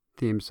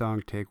Theme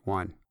song, take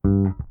one.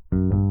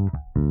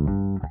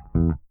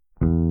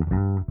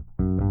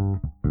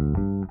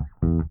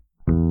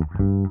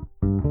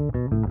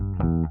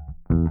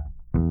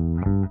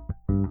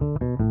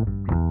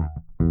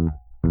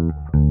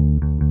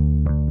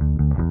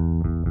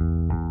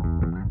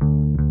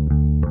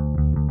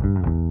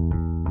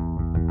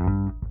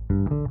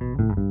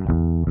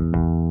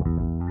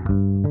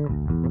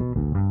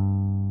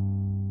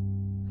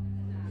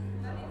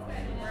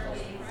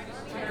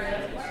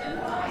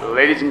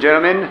 Ladies and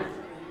gentlemen,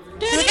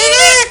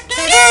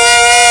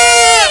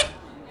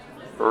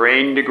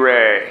 Rain de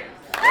Grey.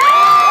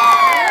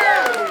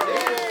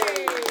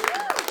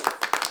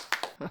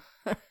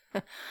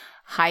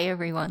 Hi,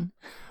 everyone.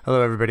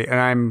 Hello, everybody, and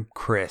I'm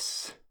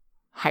Chris.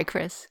 Hi,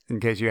 Chris. In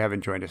case you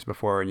haven't joined us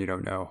before and you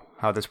don't know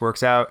how this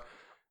works out,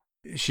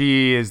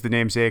 she is the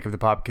namesake of the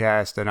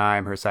podcast, and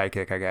I'm her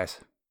sidekick, I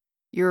guess.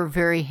 You're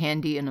very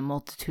handy in a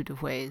multitude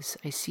of ways.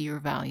 I see your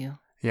value.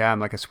 Yeah,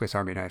 I'm like a Swiss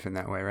Army knife in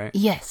that way, right?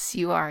 Yes,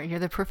 you are. You're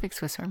the perfect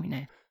Swiss Army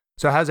knife.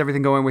 So how's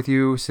everything going with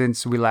you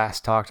since we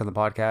last talked on the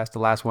podcast? The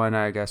last one,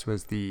 I guess,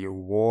 was the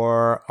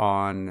war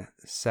on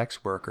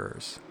sex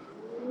workers.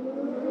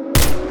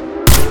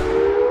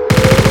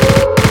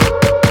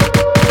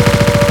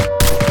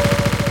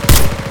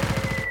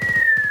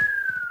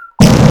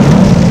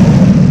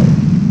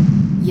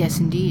 Yes,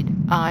 indeed.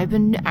 I've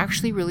been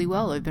actually really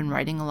well. I've been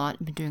writing a lot.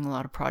 I've been doing a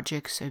lot of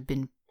projects. I've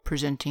been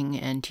presenting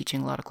and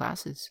teaching a lot of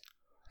classes.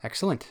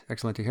 Excellent.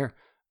 Excellent to hear.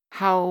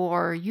 How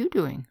are you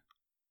doing?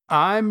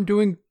 I'm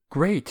doing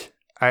great.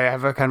 I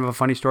have a kind of a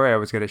funny story I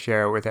was going to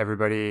share with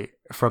everybody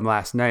from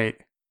last night.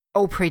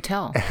 Oh, pray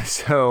tell.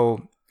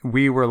 So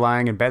we were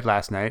lying in bed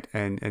last night,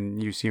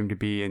 and you seemed to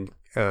be in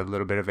a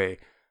little bit of a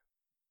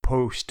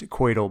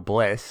post-coital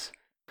bliss.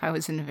 I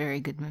was in a very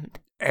good mood.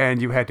 And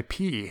you had to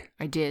pee.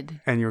 I did.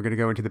 And you were going to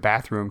go into the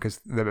bathroom because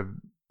the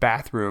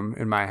bathroom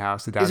in my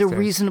house, the downstairs, is a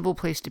reasonable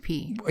place to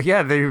pee. Yeah,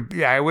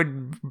 I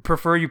would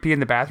prefer you pee in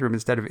the bathroom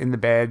instead of in the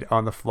bed,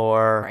 on the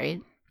floor. Right.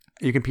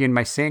 You can pee in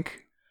my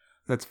sink.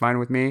 That's fine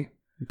with me.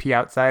 Pee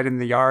outside in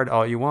the yard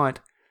all you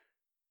want.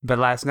 But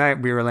last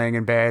night we were laying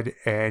in bed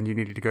and you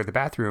needed to go to the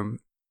bathroom.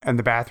 And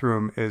the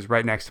bathroom is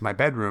right next to my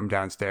bedroom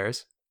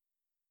downstairs.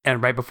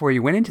 And right before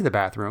you went into the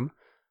bathroom,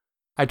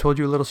 I told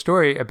you a little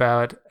story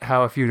about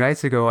how a few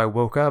nights ago I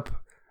woke up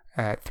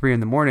at 3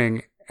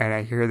 a.m. and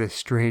I hear this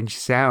strange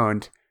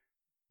sound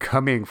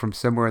coming from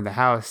somewhere in the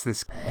house,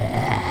 this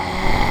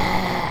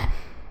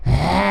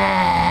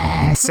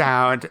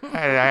sound, and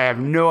I have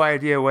no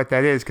idea what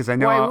that is because I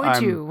know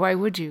Why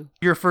would you?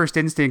 Your first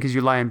instinct is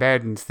you lie in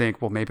bed and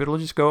think, well, maybe it'll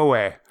just go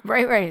away.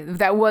 Right.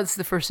 That was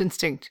the first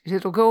instinct.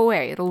 It'll go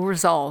away. It'll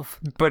resolve.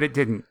 But it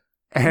didn't.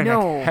 And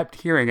I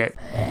kept hearing it.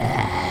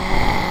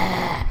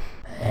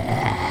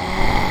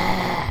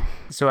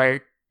 So I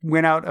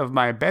went out of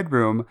my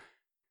bedroom.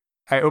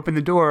 I opened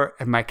the door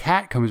and my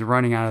cat comes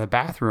running out of the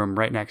bathroom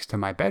right next to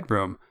my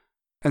bedroom.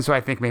 And so I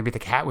think maybe the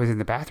cat was in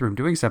the bathroom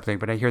doing something,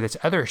 but I hear this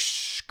other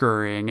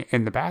scurrying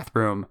in the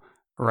bathroom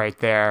right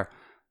there.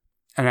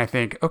 And I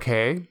think,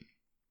 okay,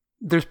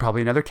 there's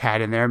probably another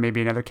cat in there.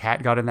 Maybe another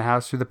cat got in the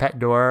house through the pet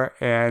door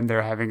and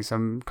they're having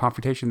some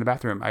confrontation in the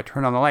bathroom. I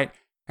turn on the light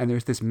and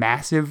there's this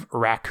massive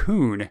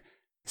raccoon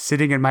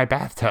sitting in my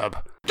bathtub.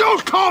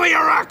 Don't call me a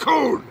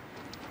raccoon!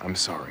 I'm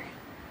sorry.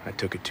 I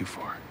took it too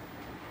far.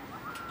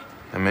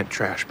 I meant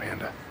trash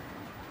panda.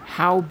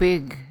 How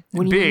big?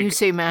 When you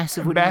say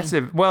massive, what massive. do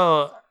you mean?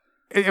 Well,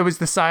 it was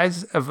the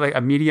size of like a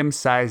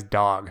medium-sized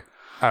dog,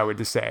 I would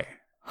just say.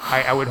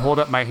 I would hold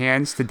up my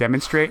hands to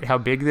demonstrate how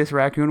big this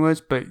raccoon was,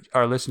 but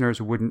our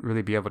listeners wouldn't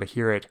really be able to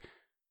hear it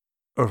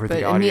over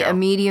the audio. A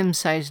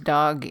medium-sized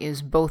dog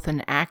is both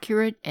an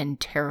accurate and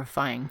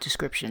terrifying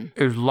description.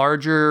 It was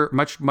larger,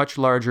 much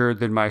larger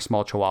than my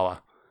small chihuahua.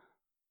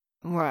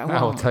 Right,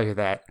 I will tell you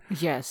that.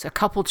 Yes, a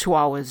couple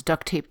chihuahuas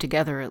duct taped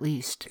together at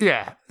least.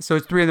 Yeah, so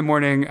it's 3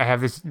 a.m. I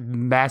have this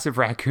massive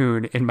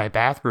raccoon in my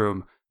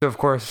bathroom. So of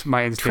course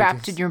my instinct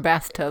trapped in your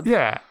bathtub.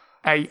 Yeah,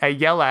 I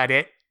yell at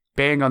it,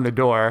 bang on the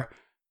door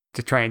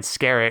to try and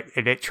scare it,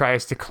 and it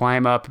tries to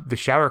climb up the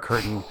shower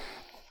curtain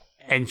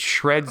and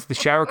shreds the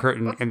shower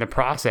curtain in the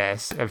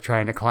process of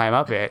trying to climb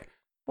up it,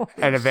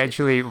 and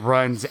eventually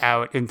runs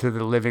out into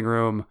the living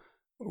room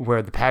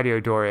where the patio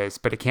door is,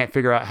 but it can't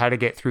figure out how to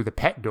get through the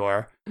pet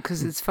door.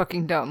 Because it's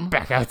fucking dumb.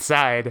 Back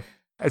outside.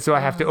 And so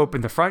I have to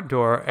open the front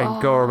door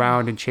and go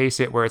around and chase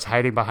it where it's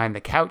hiding behind the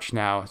couch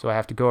now. So I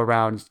have to go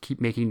around, keep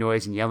making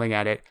noise and yelling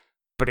at it.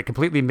 But it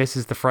completely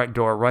misses the front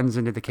door, runs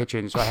into the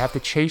kitchen. So I have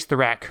to chase the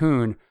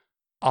raccoon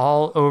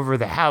all over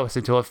the house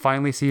until it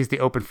finally sees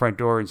the open front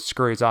door and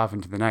scurries off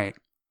into the night.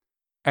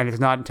 And it's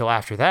not until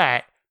after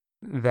that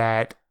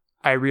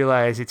I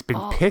realize it's been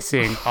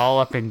pissing all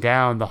up and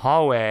down the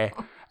hallway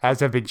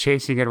as I've been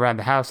chasing it around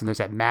the house, and there's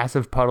that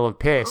massive puddle of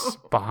piss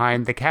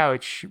behind the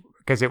couch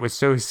because it was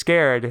so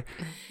scared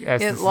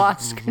as it this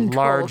lost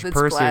control large of its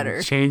person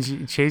bladder.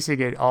 Chasing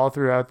it all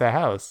throughout the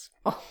house.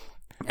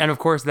 And of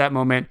course, that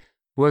moment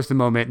was the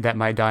moment that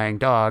my dying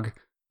dog,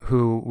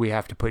 who we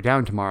have to put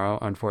down tomorrow,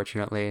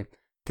 unfortunately,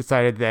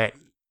 decided that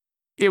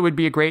it would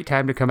be a great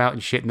time to come out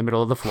and shit in the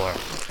middle of the floor.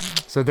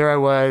 So there I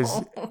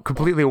was,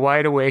 completely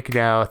wide awake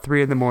now,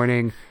 3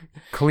 a.m,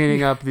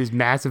 cleaning up these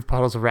massive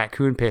puddles of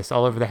raccoon piss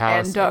all over the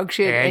house. And dog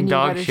shit, and you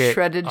got a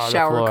shredded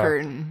shower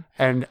curtain.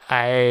 And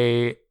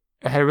I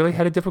really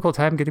had a difficult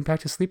time getting back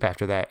to sleep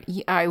after that.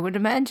 Yeah, I would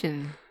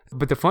imagine.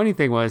 But the funny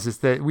thing is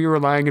that we were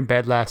lying in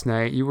bed last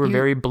night. You were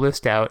very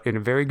blissed out, in a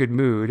very good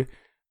mood.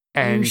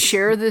 And you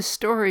share this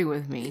story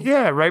with me.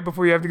 Yeah, right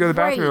before you have to go to the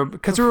bathroom.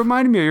 Because it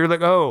reminded me, you're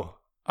like, oh,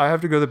 I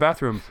have to go to the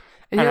bathroom.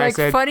 And you're I like,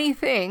 said, funny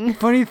thing,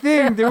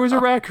 there was a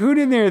raccoon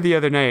in there the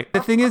other night.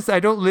 The thing is, I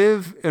don't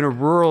live in a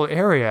rural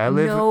area. I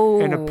live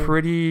in a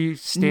pretty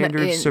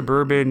standard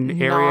suburban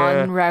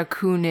area.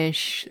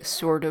 Non-raccoonish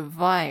sort of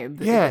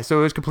vibe. Yeah, so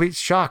it was a complete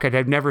shock. I've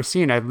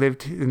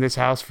lived in this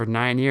house for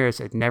 9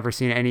 years. I'd never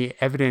seen any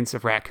evidence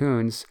of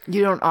raccoons.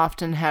 You don't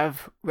often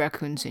have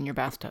raccoons in your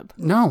bathtub.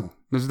 No,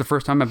 this is the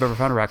first time I've ever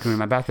found a raccoon in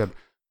my bathtub.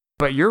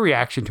 But your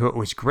reaction to it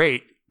was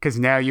great, because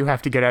now you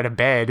have to get out of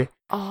bed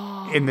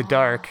in the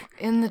dark.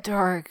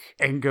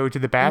 And go to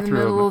the bathroom. In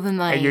the middle of the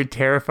night. And you're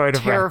terrified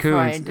of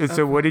raccoons. And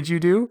so what did you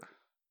do?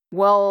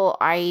 Well,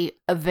 I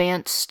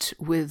advanced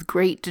with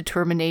great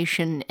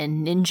determination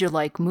and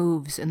ninja-like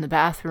moves in the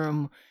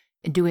bathroom,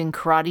 doing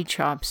karate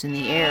chops in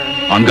the air.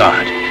 On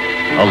guard.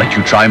 I'll let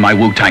you try my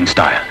Wu-Tang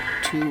style.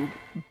 To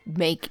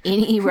make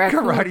any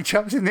raccoon... Karate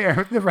chops in the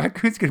air. The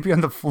raccoon's going to be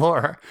on the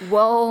floor.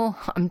 Well,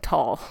 I'm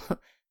tall.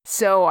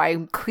 So I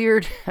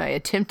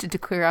attempted to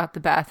clear out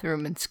the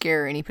bathroom and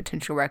scare any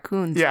potential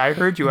raccoons. Yeah, I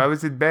heard you. I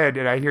was in bed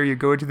and I hear you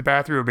go into the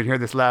bathroom and hear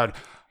this loud,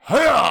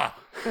 "Hiya!"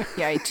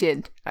 Yeah, I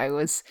did. I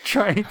was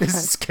trying to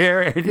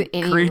scare any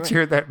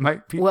creature that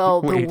might be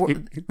waiting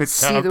in the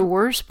tub. The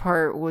worst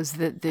part was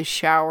that the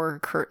shower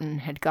curtain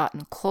had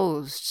gotten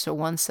closed. So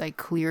once I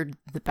cleared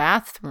the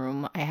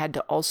bathroom, I had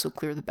to also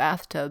clear the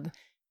bathtub.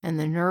 And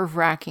the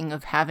nerve-wracking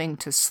of having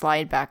to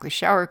slide back the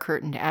shower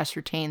curtain to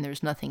ascertain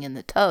there's nothing in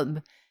the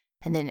tub.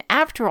 And then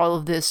after all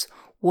of this,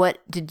 what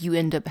did you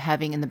end up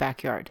having in the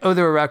backyard? Oh,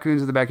 there were raccoons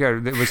in the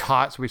backyard. It was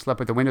hot, so we slept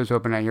with the windows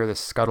open. I hear this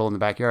scuttle in the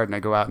backyard, and I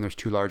go out, and there's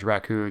 2 large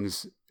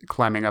raccoons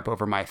climbing up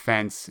over my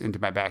fence into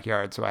my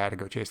backyard, so I had to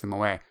go chase them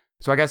away.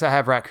 So I guess I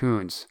have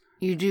raccoons.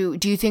 You do?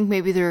 Do you think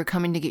maybe they're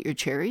coming to get your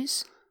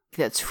cherries?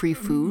 That's free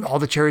food? All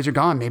the cherries are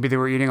gone. Maybe they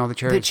were eating all the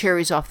cherries. The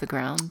cherries off the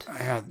ground?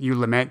 Yeah, you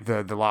lament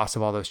the loss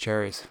of all those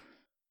cherries.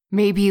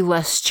 Maybe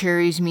less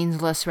cherries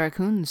means less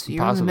raccoons.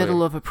 You're Possibly. In the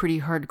middle of a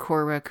pretty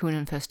hardcore raccoon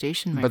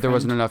infestation, my But there friend.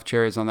 wasn't enough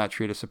cherries on that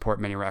tree to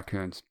support many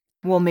raccoons.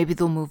 Well, maybe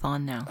they'll move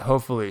on now.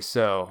 Hopefully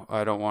so.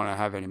 I don't want to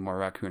have any more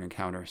raccoon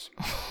encounters.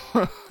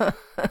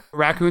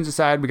 Raccoons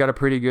aside, we got a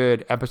pretty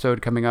good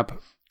episode coming up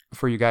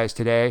for you guys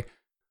today.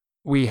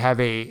 We have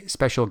a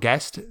special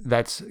guest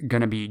that's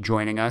going to be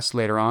joining us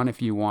later on if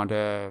you want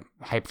to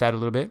hype that a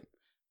little bit.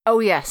 Oh,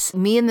 yes.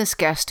 Me and this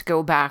guest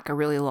go back a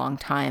really long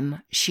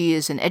time. She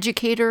is an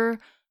educator,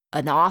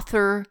 an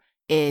author,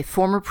 a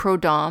former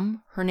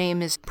pro-dom. Her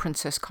name is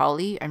Princess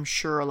Kali. I'm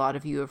sure a lot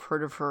of you have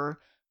heard of her.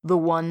 The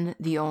one,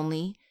 the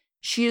only.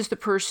 She is the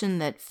person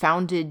that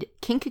founded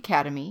Kink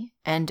Academy,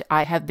 and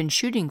I have been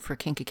shooting for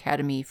Kink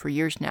Academy for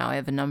years now. I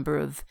have a number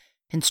of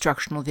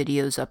instructional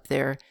videos up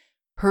there.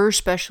 Her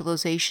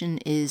specialization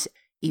is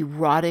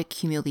erotic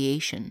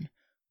humiliation,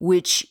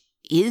 which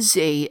is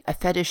a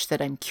fetish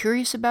that I'm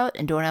curious about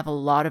and don't have a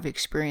lot of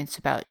experience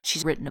about.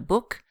 She's written a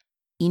book,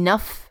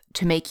 Enough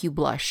to Make You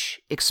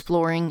Blush,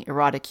 Exploring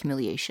Erotic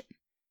Humiliation.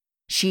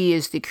 She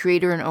is the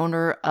creator and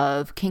owner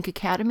of Kink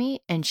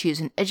Academy, and she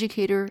is an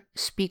educator,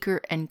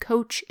 speaker, and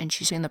coach, and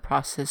she's in the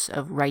process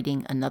of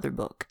writing another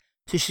book.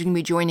 So she's going to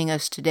be joining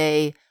us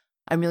today.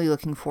 I'm really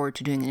looking forward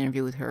to doing an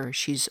interview with her.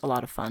 She's a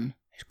lot of fun.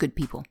 She's good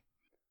people.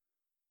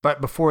 But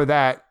before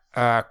that,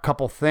 a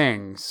couple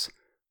things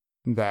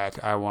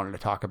that I wanted to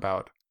talk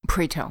about.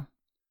 Pray tell.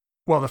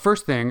 Well, the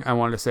first thing I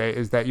wanted to say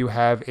is that you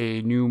have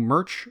a new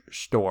merch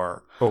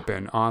store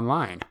open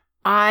online.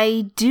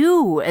 I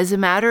do. As a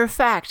matter of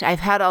fact, I've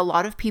had a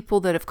lot of people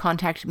that have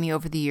contacted me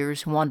over the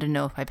years who wanted to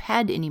know if I've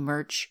had any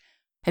merch.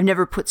 I've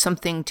never put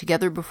something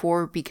together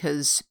before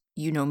because,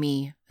 you know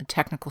me,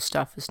 technical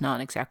stuff is not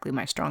exactly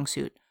my strong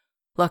suit.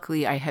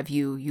 Luckily, I have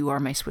you. You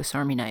are my Swiss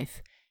Army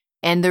knife.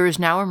 And there is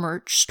now a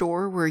merch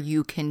store where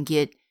you can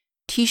get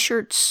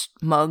t-shirts,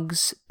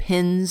 mugs,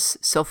 pins,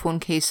 cell phone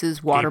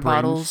cases, water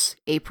bottles,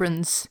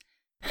 aprons.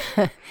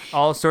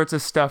 All sorts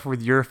of stuff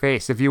with your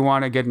face. If you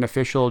want to get an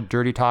official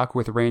Dirty Talk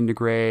with Rain to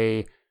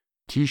Gray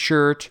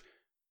t-shirt,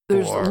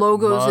 there's or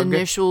logos, mug.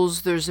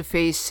 Initials, there's a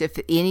face.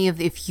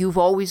 If you've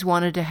always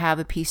wanted to have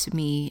a piece of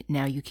me,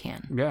 now you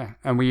can. Yeah,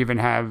 and we even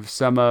have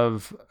some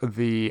of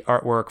the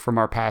artwork from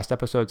our past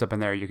episodes up in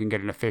there. You can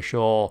get an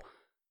official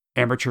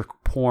amateur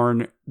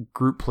porn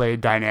group play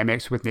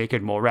dynamics with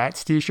naked mole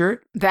rats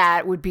t-shirt.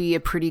 That would be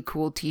a pretty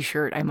cool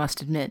t-shirt, I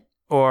must admit.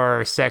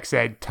 Or sex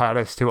ed taught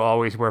us to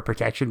always wear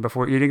protection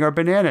before eating our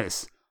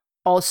bananas.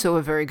 Also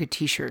a very good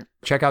t-shirt.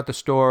 Check out the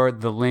store.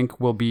 The link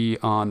will be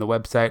on the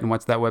website. And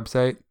what's that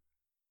website?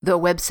 The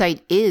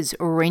website is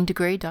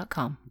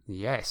raintogray.com.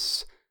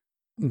 Yes.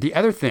 The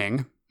other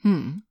thing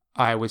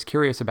I was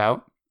curious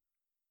about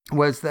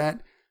was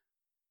that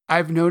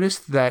I've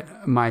noticed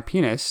that my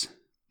penis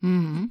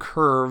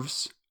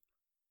curves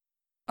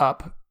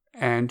up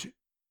and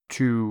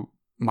to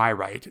my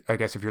right. I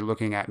guess if you're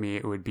looking at me,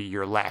 it would be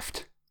your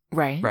left.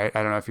 Right. Right?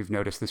 I don't know if you've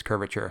noticed this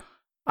curvature.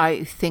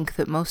 I think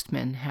that most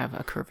men have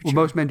a curvature. Well,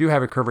 most men do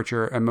have a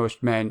curvature, and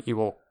most men, you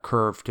will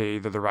curve to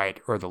either the right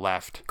or the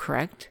left.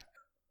 Correct.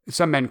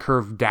 Some men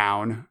curve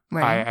down.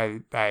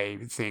 Right. I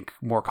think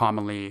more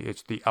commonly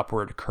it's the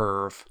upward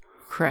curve.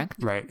 Correct.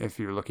 Right? If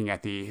you're looking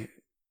at the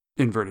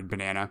inverted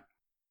banana,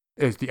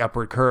 is the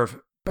upward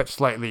curve, but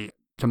slightly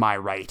to my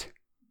right.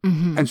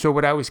 Mm-hmm. And so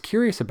what I was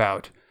curious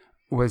about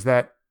was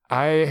that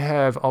I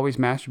have always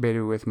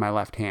masturbated with my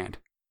left hand.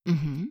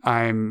 Mm-hmm.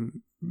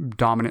 I'm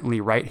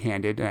dominantly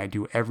right-handed, and I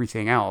do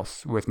everything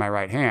else with my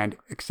right hand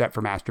except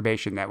for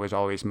masturbation. That was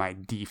always my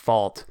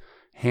default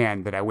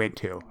hand that I went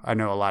to. I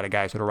know a lot of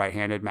guys that are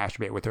right-handed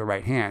masturbate with their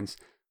right hands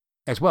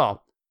as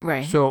well.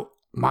 Right. So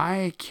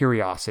my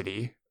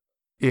curiosity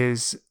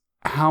is,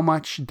 how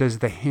much does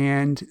the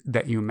hand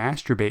that you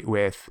masturbate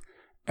with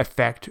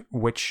affect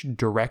which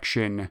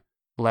direction,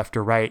 left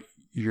or right,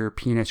 your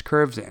penis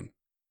curves in?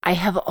 I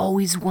have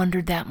always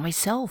wondered that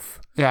myself.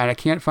 Yeah, and I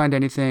can't find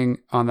anything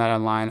on that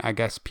online. I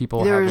guess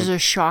people There is a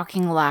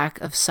shocking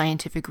lack of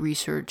scientific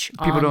research.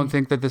 People don't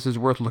think that this is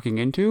worth looking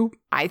into.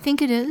 I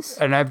think it is.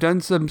 And I've done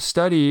some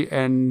study,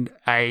 and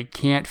I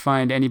can't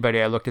find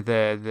anybody. I looked at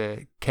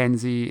the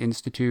Kenzie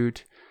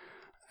Institute,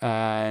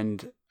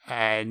 and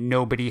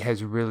nobody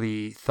has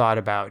really thought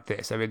about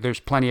this. I mean, there's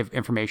plenty of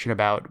information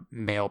about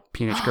male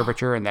penis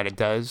curvature and that it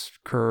does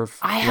curve.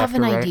 I have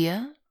an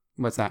idea.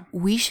 What's that?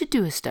 We should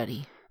do a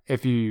study.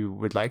 If you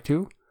would like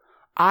to.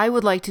 I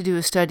would like to do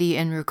a study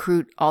and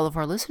recruit all of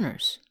our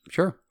listeners.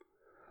 Sure.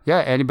 Yeah,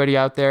 anybody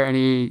out there,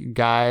 any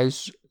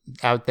guys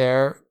out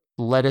there,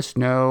 let us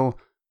know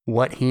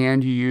what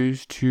hand you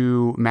use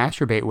to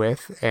masturbate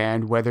with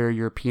and whether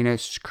your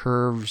penis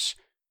curves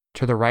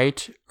to the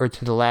right or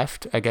to the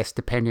left, I guess,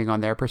 depending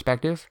on their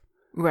perspective.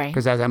 Right.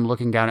 Because as I'm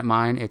looking down at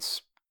mine,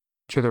 it's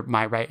to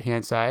my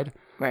right-hand side.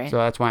 Right. So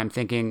that's why I'm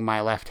thinking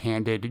my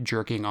left-handed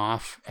jerking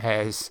off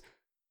has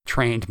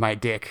trained my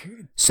dick.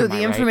 So the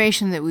right.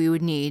 information that we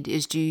would need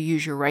is, do you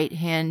use your right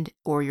hand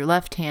or your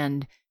left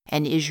hand,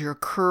 and is your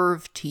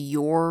curve to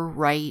your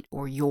right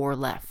or your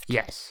left?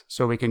 Yes.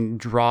 So we can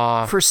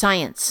draw... For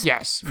science.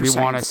 Yes. For We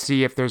want to science.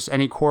 see if there's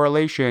any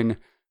correlation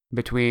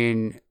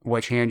between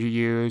which hand you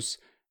use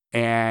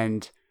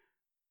and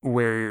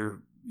where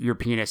your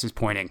penis is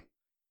pointing.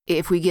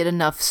 If we get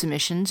enough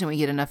submissions and we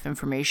get enough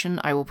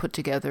information, I will put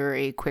together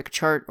a quick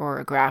chart or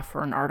a graph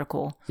or an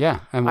article.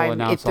 Yeah, and we'll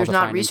announce if there's all the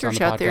not findings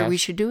research on the out there, podcast. we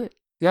should do it.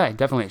 Yeah,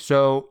 definitely.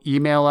 So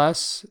email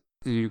us.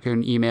 You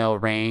can email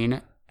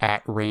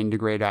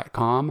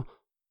rain@raindegray.com.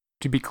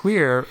 To be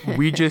clear,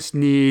 we just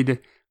need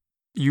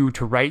you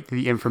to write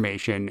the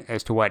information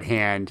as to what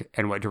hand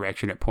and what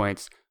direction it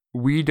points.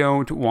 We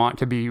don't want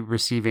to be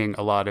receiving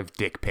a lot of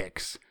dick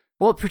pics.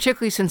 Well,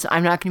 particularly since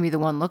I'm not going to be the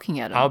one looking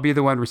at them. I'll be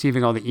the one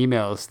receiving all the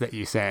emails that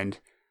you send.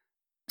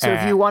 So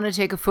if you want to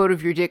take a photo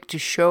of your dick to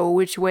show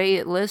which way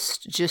it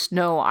lists, just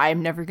know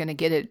I'm never going to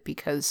get it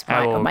because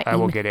I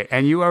will get it.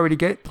 And you already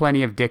get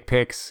plenty of dick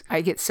pics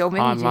I get so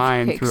many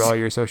online dick pics. through all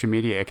your social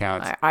media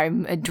accounts.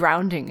 I'm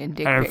drowning in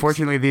dick And pics.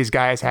 unfortunately, these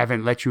guys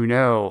haven't let you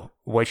know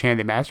which hand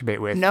they masturbate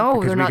with. No,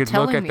 because they're we not could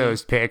telling look at me.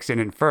 those pics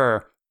and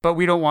infer, but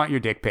we don't want your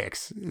dick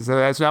pics. So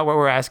that's not what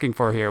we're asking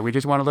for here. We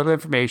just want a little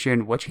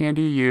information. Which hand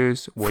do you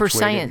use? For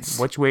science.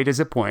 Which way does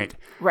it point?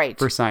 Right.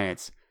 For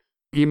science.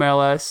 Email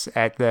us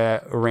at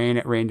the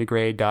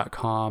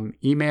rain@raindegray.com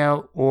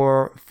email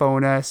or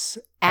phone us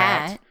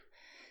at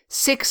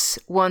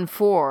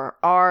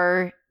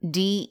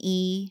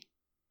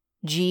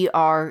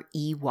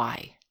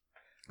 614-RDEGREY.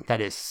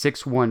 That is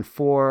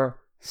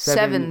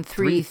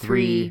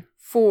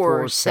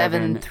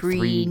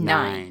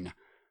 614-733-4739.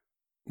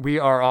 We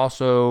are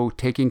also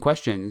taking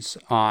questions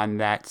on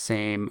that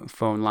same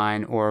phone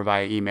line or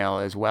via email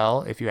as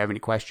well. If you have any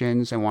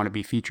questions and want to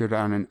be featured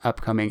on an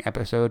upcoming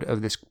episode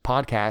of this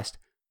podcast,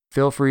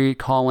 feel free,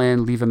 call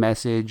in, leave a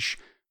message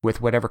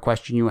with whatever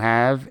question you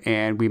have,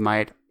 and we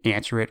might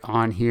answer it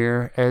on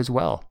here as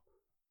well.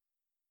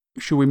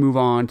 Should we move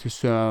on to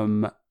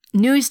some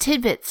News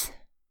tidbits.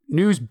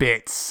 news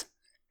bits?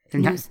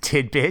 Not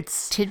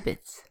tidbits.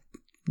 Tidbits.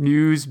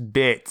 News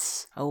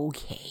bits.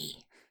 Okay.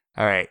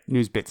 All right,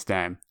 news bits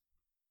time.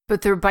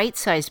 But they're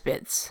bite-sized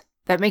bits.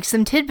 That makes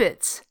them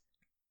tidbits.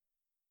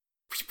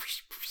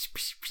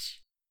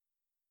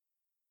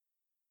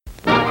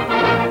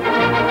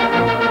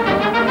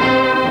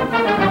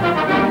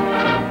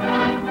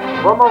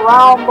 From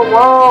around the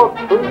world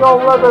to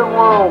your living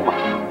room,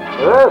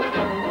 this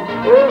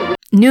is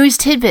News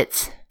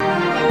tidbits.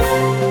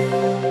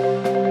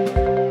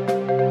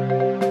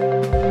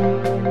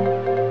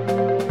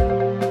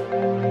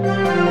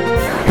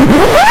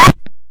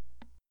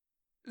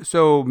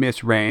 So,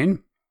 Miss Rain,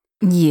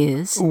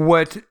 Yes.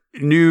 what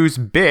news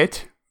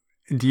bit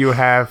do you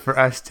have for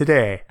us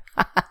today?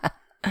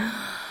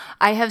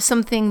 I have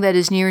something that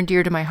is near and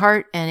dear to my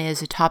heart and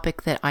is a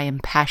topic that I am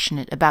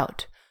passionate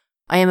about.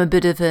 I am a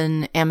bit of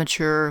an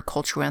amateur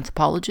cultural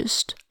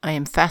anthropologist. I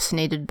am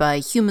fascinated by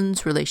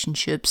humans,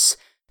 relationships,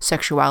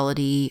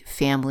 sexuality,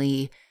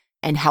 family,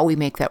 and how we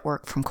make that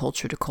work from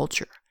culture to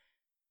culture.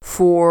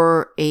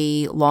 For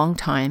a long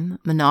time,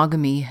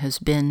 monogamy has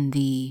been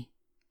the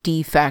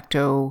de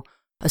facto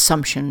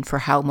assumption for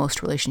how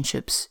most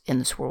relationships in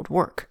this world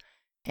work.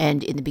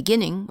 And in the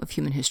beginning of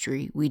human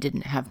history, we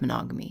didn't have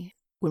monogamy.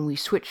 When we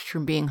switched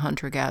from being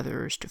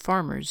hunter-gatherers to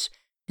farmers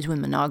is when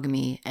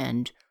monogamy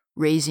and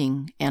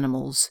raising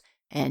animals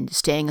and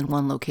staying in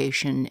one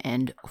location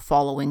and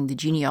following the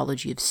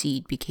genealogy of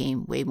seed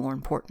became way more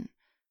important.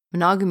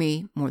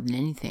 Monogamy, more than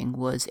anything,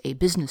 was a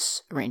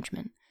business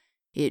arrangement.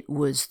 It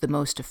was the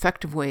most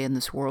effective way in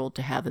this world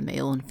to have a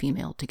male and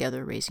female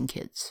together raising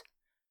kids.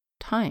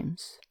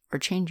 Times are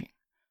changing.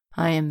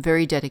 I am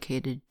very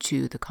dedicated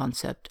to the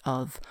concept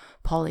of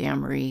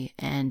polyamory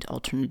and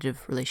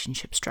alternative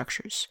relationship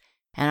structures.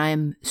 And I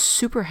am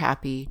super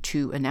happy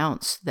to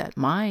announce that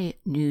my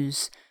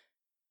news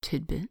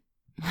tidbit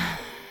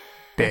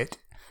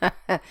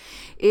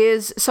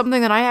is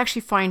something that I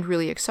actually find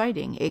really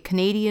exciting. A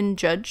Canadian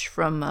judge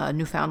from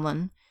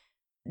Newfoundland,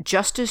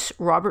 Justice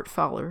Robert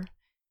Fowler,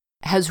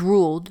 has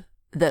ruled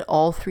that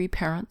all 3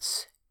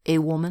 parents, a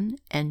woman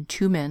and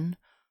 2 men,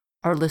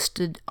 are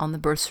listed on the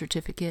birth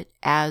certificate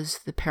as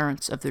the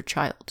parents of their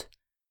child.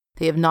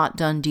 They have not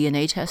done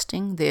DNA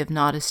testing. They have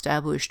not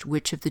established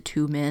which of the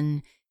 2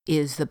 men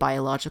is the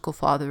biological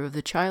father of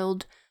the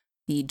child.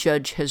 The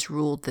judge has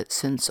ruled that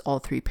since all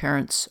 3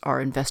 parents are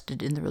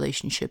invested in the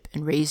relationship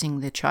and raising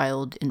the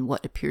child in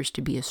what appears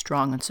to be a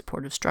strong and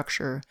supportive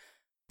structure,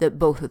 that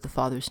both of the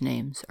father's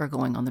names are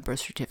going on the birth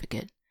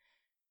certificate.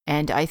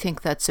 And I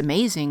think that's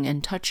amazing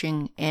and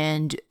touching,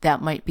 and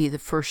that might be the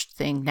first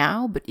thing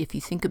now, but if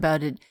you think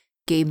about it,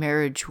 gay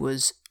marriage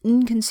was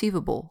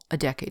inconceivable a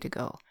decade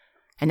ago,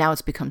 and now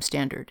it's become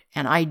standard.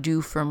 And I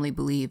do firmly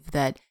believe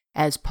that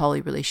as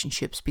poly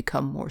relationships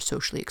become more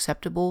socially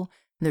acceptable,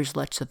 and there's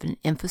less of an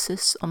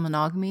emphasis on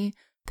monogamy,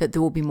 that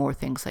there will be more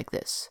things like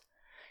this.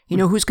 You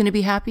know who's going to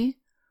be happy?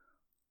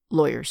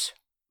 Lawyers.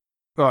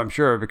 Oh, I'm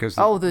sure, because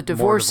the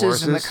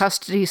divorces and the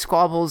custody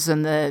squabbles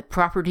and the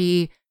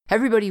property,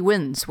 everybody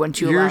wins once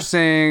you allow. You're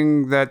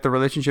saying that the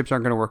relationships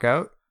aren't going to work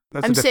out?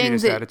 That's a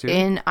defeatist attitude.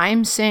 And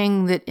I'm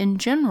saying that in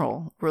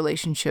general,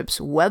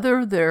 relationships,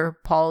 whether they're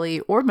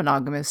poly or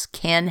monogamous,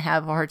 can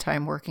have a hard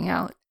time working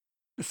out.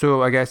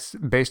 So I guess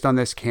based on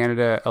this,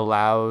 Canada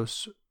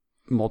allows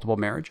multiple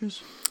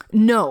marriages?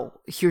 No,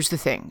 here's the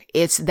thing.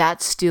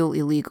 That's still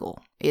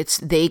illegal.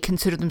 They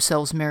consider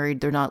themselves married.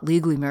 They're not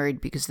legally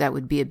married because that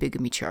would be a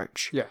bigamy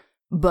charge. Yeah.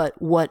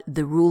 But what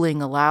the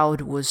ruling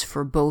allowed was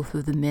for both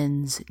of the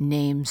men's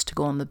names to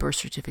go on the birth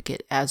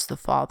certificate as the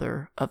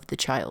father of the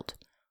child,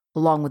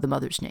 along with the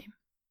mother's name.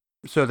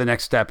 So the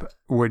next step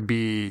would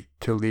be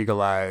to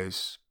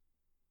legalize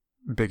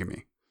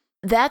bigamy.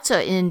 That's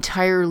an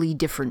entirely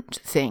different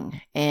thing,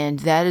 and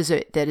that is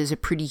a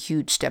pretty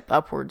huge step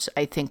upwards.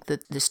 I think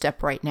that the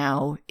step right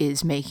now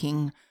is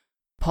making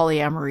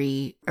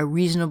polyamory a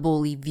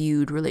reasonably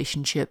viewed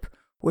relationship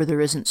where there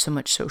isn't so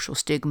much social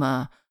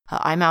stigma.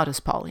 I'm out as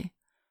poly.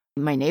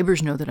 My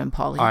neighbors know that I'm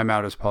poly. I'm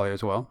out as poly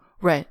as well.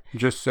 Right.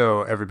 Just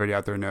so everybody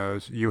out there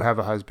knows, you have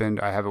a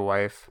husband, I have a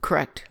wife.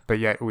 Correct. But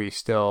yet we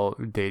still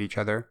date each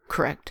other.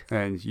 Correct.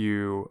 And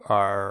you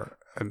are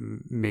a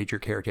major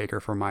caretaker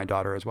for my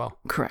daughter as well.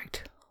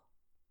 Correct.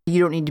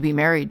 You don't need to be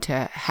married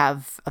to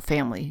have a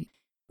family.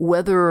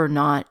 Whether or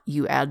not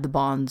you add the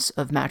bonds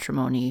of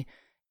matrimony,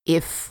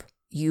 if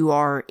you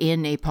are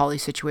in a poly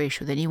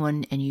situation with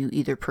anyone and you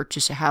either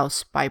purchase a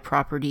house, buy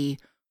property,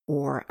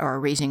 or are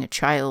raising a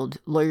child,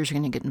 lawyers are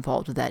going to get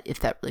involved with that if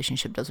that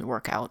relationship doesn't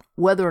work out,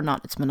 whether or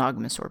not it's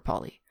monogamous or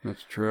poly.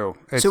 That's true.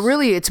 So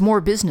really, it's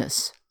more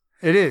business.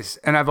 It is.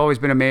 And I've always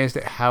been amazed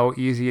at how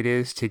easy it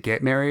is to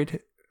get married,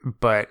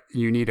 but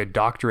you need a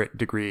doctorate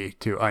degree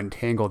to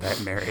untangle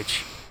that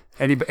marriage.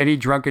 Any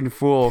drunken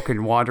fool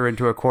can wander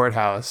into a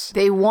courthouse.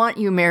 They want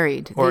you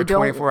married. Or they a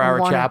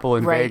 24-hour chapel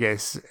in right,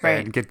 Vegas right.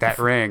 and get that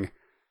ring.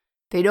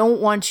 They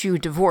don't want you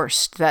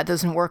divorced. That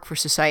doesn't work for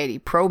society.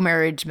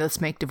 Pro-marriage, let's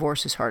make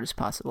divorce as hard as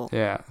possible.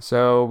 Yeah.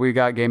 So we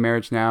got gay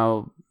marriage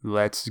now.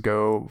 Let's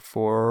go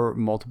for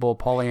multiple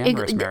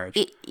polyamorous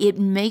marriage. It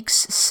makes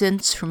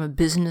sense from a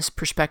business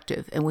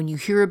perspective. And when you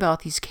hear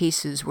about these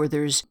cases where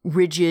there's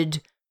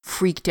rigid,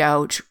 freaked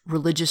out,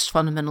 religious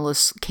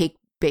fundamentalist cake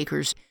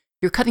bakers,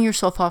 you're cutting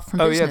yourself off from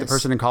business. Oh, yeah. The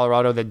person in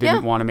Colorado that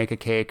didn't want to make a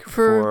cake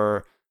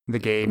for the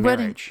gay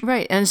marriage.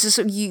 Right. And it's just,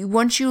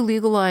 once you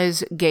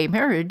legalize gay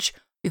marriage,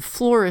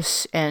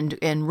 florists and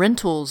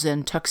rentals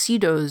and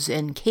tuxedos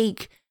and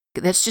cake,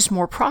 that's just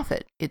more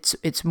profit.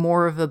 It's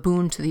more of a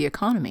boon to the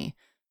economy.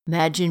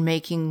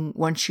 Imagine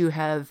once you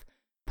have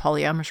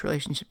polyamorous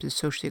relationships is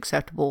socially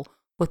acceptable,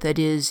 what that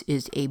is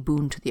a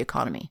boon to the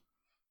economy.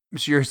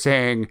 So you're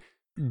saying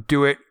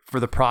do it for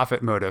the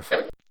profit motive.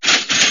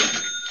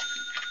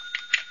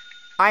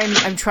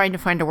 I'm trying to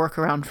find a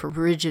workaround for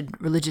rigid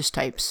religious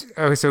types.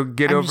 Oh, so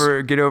get over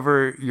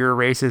your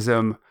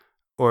racism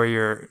or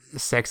your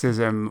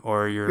sexism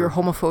or your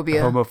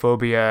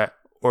homophobia.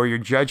 or your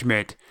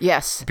judgment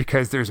Yes.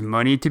 because there's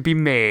money to be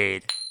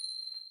made.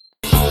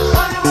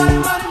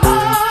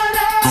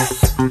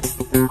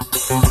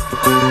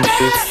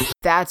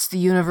 That's the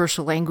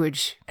universal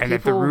language. And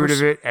at the root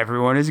of it,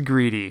 everyone is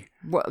greedy.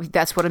 Well,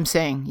 that's what I'm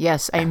saying.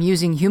 Yes, I am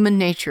using human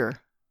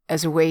nature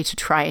as a way to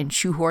try and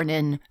shoehorn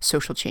in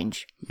social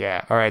change.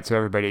 Yeah. All right. So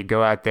everybody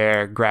go out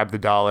there, grab the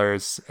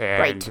dollars, and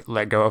Right.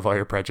 let go of all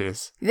your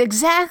prejudice.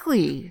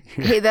 Exactly.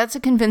 Hey, that's a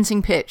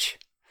convincing pitch.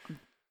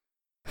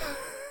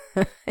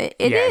 It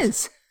Yes.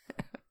 is.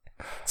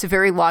 It's a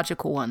very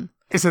logical one.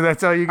 So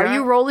that's all you got? Are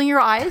you rolling your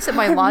eyes at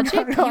my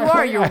logic? No, You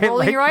are. You're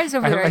rolling your eyes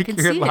over there. I like can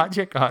your see it.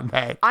 logic on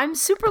that. I'm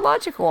super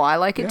logical. I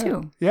like it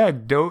too. Yeah,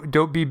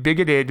 don't be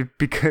bigoted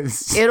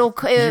because It'll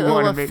you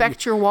wanna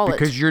affect your wallet.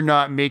 because you're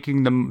not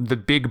making the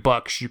big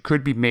bucks you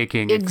could be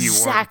making if you weren't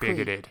Exactly.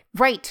 bigoted.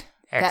 Right.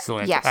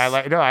 Excellent. Yes.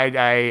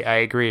 I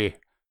agree.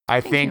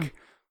 I think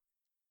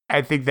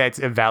that's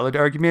a valid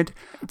argument.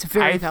 It's a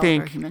very I valid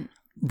think argument.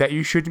 that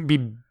you shouldn't be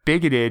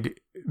bigoted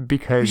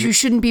because You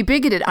shouldn't be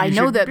bigoted. I You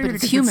know shouldn't that, be but bigoted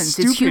it's 'cause humans. it's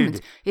It's humans.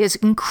 stupid. It is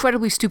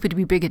incredibly stupid to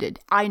be bigoted.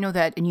 I know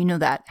that, and you know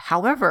that.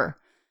 However,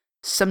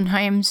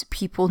 sometimes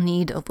people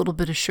need a little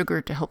bit of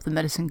sugar to help the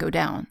medicine go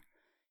down.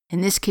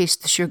 In this case,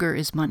 the sugar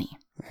is money.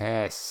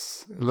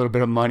 yes, a little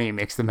bit of money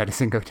makes the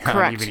medicine go down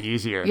Correct. even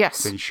easier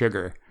Yes. than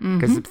sugar.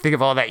 Because think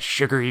of all that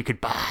sugar you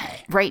could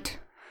buy. Right.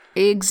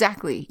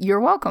 Exactly. You're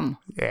welcome.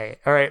 Yeah.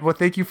 All right. Well,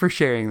 thank you for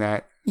sharing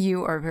that.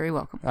 You are very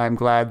welcome. I'm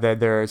glad that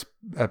there's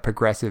a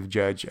progressive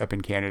judge up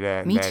in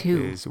Canada Me that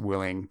too. is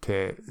willing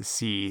to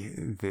see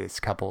this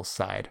couple's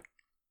side.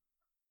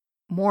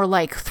 More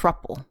like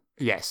thruple.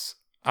 Yes,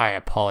 I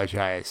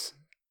apologize.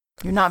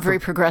 You're not very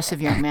progressive,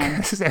 young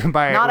man.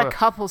 My- Not a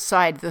couple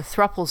side, the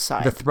thruple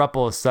side. The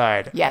thruple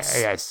side. Yes.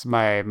 Yes,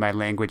 my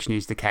language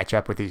needs to catch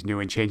up with these new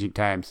and changing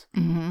times.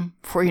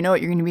 Before you know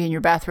it, you're going to be in your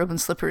bathrobe and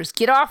slippers.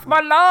 Get off my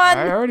I lawn!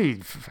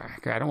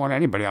 I don't want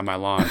anybody on my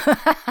lawn.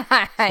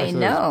 I Especially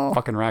those know.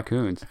 Fucking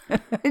raccoons.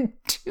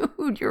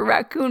 Dude, you're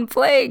raccoon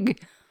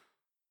plague.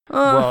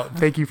 Well,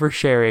 thank you for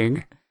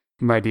sharing,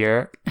 my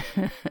dear.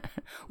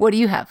 What do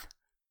you have?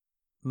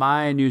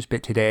 My news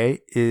bit today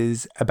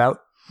is about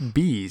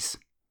bees.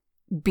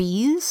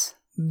 Bees?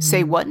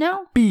 Say what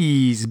now?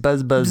 Bees,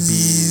 buzz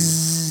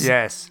bees.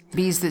 Yes.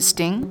 Bees that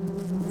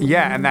sting?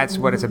 Yeah, and that's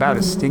what it's about,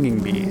 is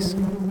stinging bees.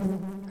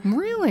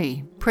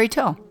 Really? Pray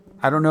tell.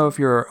 I don't know if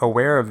you're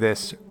aware of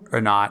this or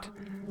not,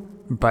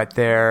 but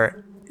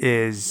there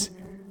is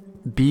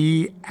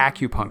bee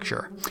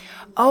acupuncture.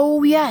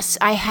 Oh, yes,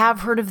 I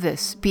have heard of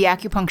this. Bee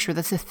acupuncture,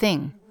 that's a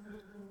thing.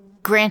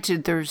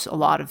 Granted, there's a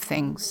lot of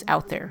things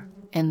out there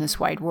in this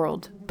wide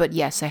world, but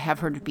yes, I have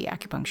heard of bee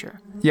acupuncture.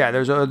 Yeah,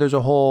 there's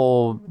a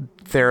whole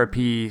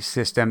therapy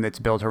system that's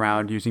built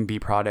around using bee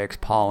products,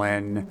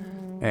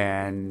 pollen,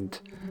 and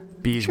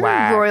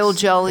beeswax. Royal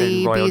jelly,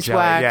 and royal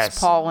beeswax, yes.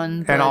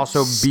 pollen. And also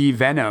buds. bee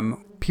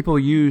venom. People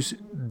use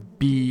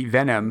bee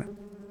venom,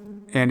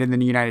 and in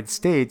the United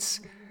States,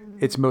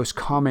 its most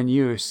common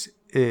use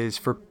is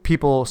for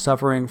people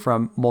suffering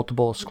from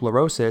multiple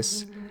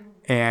sclerosis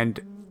and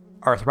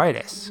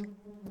arthritis.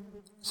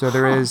 So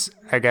there is,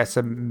 I guess,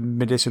 a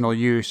medicinal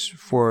use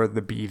for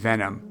the bee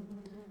venom.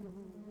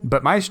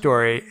 But my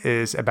story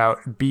is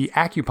about bee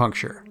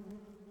acupuncture.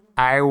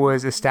 I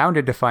was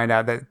astounded to find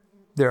out that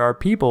there are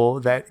people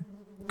that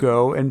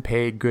go and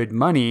pay good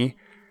money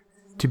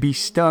to be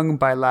stung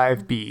by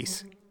live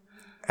bees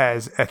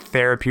as a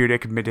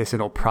therapeutic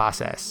medicinal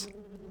process.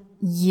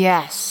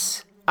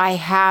 Yes, I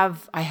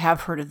have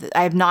heard of this.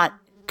 I have not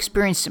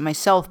experienced it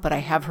myself, but I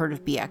have heard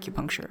of bee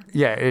acupuncture.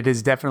 Yeah, it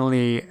is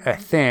definitely a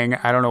thing.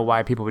 I don't know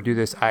why people would do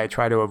this. I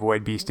try to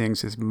avoid bee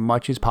stings as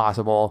much as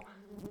possible.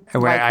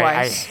 And when I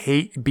Likewise.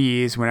 hate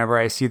bees whenever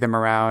I see them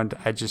around.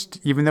 I just,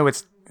 even though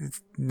it's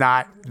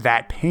not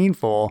that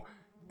painful,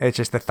 it's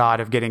just the thought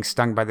of getting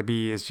stung by the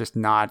bee is just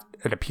not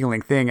an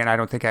appealing thing. And I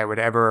don't think I would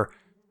ever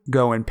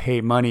go and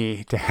pay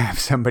money to have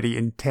somebody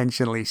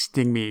intentionally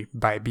sting me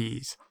by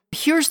bees.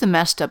 Here's the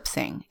messed up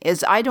thing,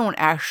 is I don't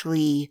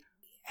actually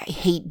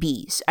hate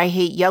bees. I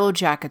hate yellow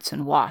jackets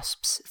and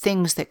wasps,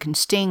 things that can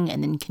sting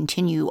and then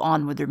continue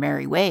on with their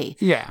merry way.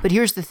 Yeah. But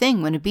here's the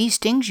thing, when a bee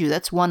stings you,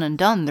 that's one and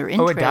done. Their it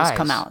entrails dies.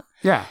 come out.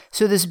 Yeah.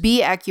 So this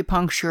bee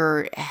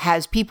acupuncture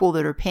has people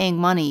that are paying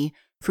money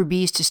for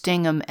bees to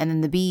sting them, and then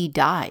the bee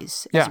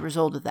dies as Yeah. a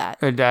result of that.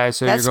 So That's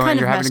you're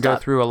kind of having to messed go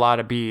up. through a lot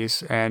of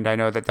bees, and I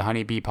know that the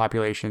honeybee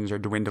populations are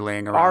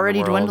dwindling around Already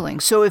the world. dwindling.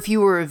 So if you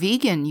were a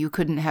vegan, you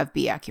couldn't have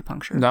bee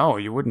acupuncture. No,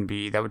 you wouldn't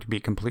be. That would be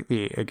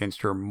completely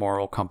against your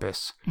moral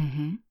compass,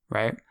 Mm-hmm.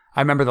 right?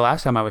 I remember the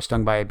last time I was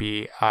stung by a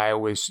bee, I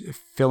was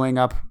filling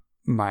up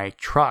my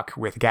truck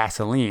with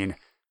gasoline,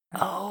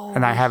 Oh.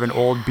 and I have an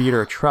old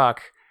beater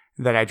truck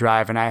that I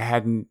drive, and I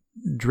hadn't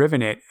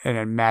driven it in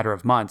a matter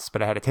of months,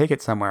 but I had to take it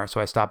somewhere.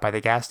 So I stopped by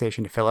the gas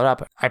station to fill it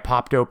up. I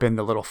popped open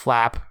the little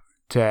flap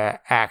to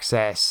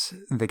access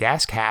the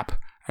gas cap,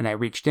 and I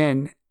reached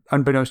in.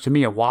 Unbeknownst to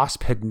me, a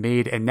wasp had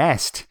made a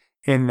nest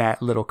in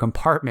that little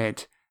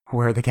compartment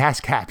where the gas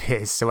cap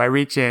is. So I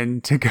reach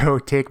in to go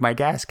take my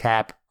gas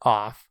cap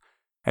off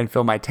and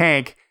fill my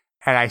tank,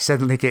 and I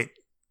suddenly get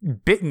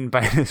bitten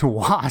by this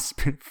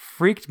wasp. It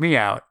freaked me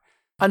out.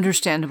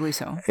 Understandably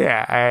so.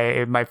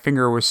 Yeah, my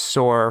finger was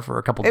sore for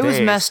a couple days. It was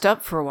messed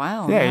up for a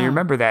while. Yeah, you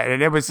remember that.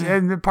 And it was,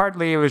 and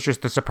partly it was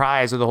just the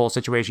surprise of the whole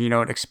situation. You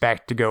don't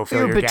expect to go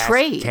fill your gas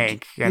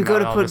tank. You go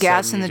to put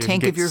gas in the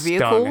tank of your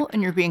vehicle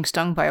and you're being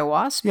stung by a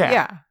wasp?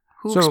 Yeah.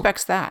 Who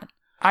expects that?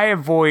 I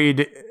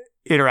avoid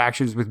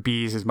interactions with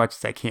bees as much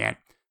as I can.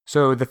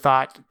 So the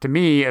thought to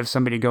me of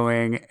somebody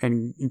going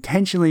and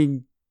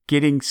intentionally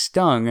getting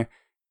stung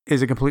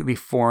is a completely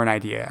foreign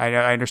idea.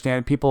 I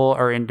understand people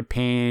are into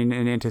pain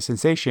and into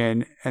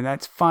sensation, and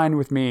that's fine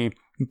with me,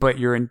 but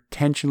you're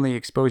intentionally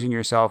exposing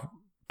yourself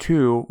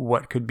to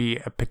what could be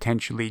a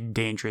potentially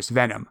dangerous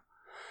venom.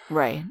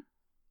 Right.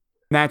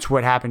 That's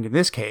what happened in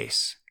this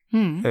case.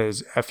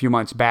 Is a few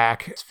months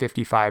back, a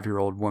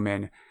 55-year-old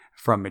woman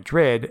from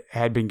Madrid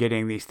had been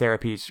getting these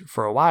therapies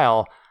for a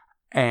while,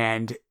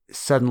 and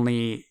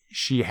suddenly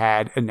she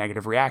had a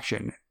negative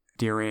reaction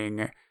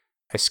during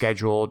a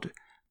scheduled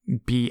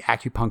bee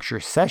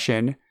acupuncture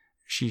session.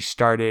 She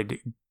started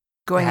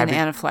going into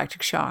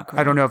anaphylactic shock.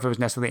 Right? I don't know if it was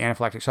necessarily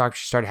anaphylactic shock.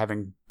 She started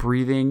having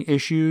breathing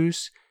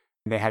issues.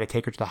 They had to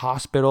take her to the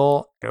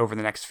hospital. Over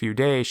the next few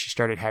days, she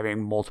started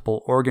having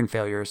multiple organ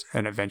failures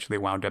and eventually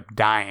wound up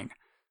dying.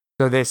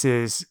 So this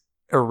is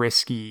a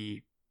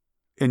risky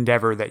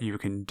endeavor that you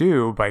can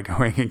do by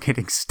going and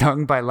getting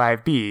stung by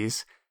live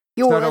bees.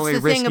 Well,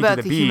 that's the thing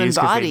about the human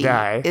body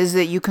is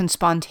that you can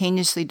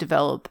spontaneously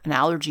develop an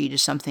allergy to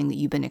something that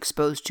you've been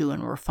exposed to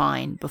and were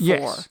fine before.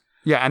 Yes.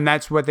 Yeah, and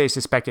that's what they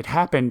suspected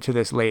happened to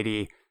this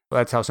lady.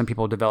 That's how some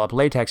people develop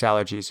latex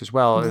allergies as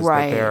well, is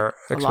that they're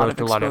exposed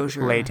to a lot of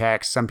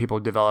latex. Some people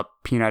develop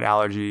peanut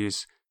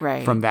allergies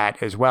from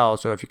that as well.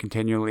 So if you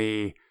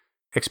continually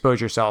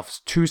expose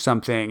yourself to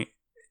something,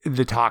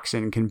 the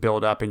toxin can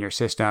build up in your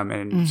system,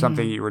 and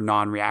something you were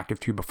non-reactive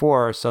to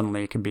before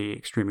suddenly can be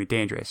extremely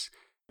dangerous.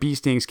 Bee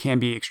stings can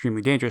be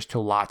extremely dangerous to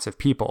lots of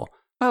people.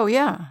 Oh,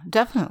 yeah,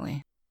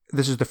 definitely.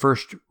 This is the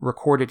first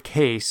recorded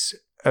case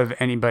of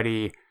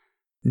anybody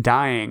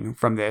dying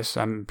from this.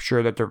 I'm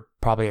sure that there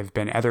probably have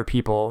been other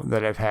people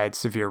that have had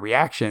severe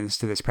reactions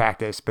to this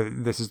practice,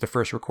 but this is the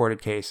first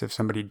recorded case of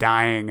somebody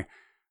dying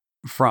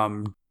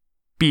from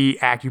bee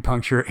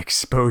acupuncture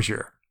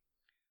exposure.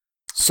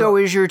 So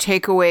is your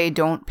takeaway,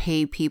 don't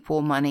pay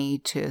people money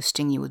to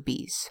sting you with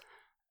bees?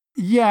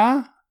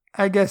 Yeah,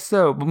 I guess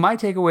so. But my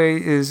takeaway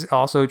is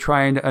also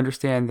trying to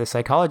understand the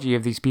psychology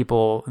of these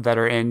people that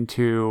are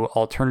into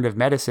alternative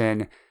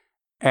medicine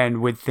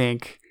and would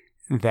think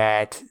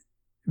that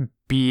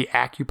bee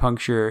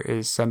acupuncture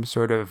is some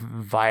sort of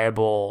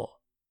viable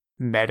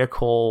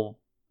medical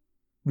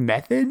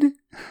method.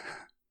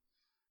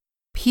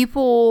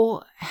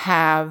 People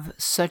have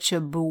such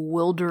a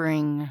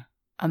bewildering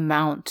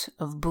amount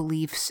of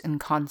beliefs and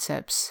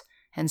concepts,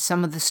 and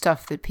some of the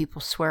stuff that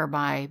people swear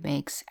by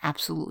makes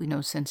absolutely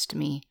no sense to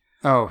me.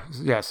 Oh,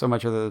 yeah, so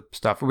much of the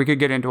stuff. We could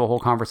get into a whole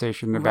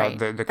conversation about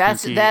the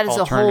that is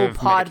a whole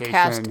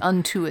podcast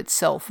unto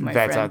itself, my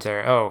friend. That's out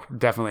there. Oh,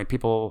 definitely.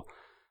 People,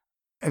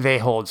 they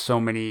hold so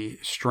many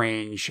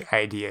strange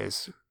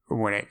ideas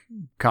when it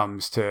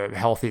comes to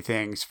healthy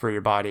things for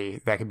your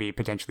body that can be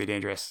potentially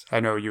dangerous. I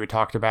know you had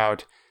talked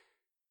about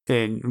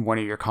in one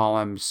of your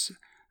columns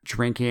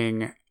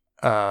drinking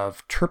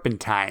of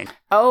turpentine.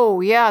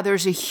 Oh, yeah.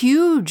 There's a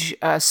huge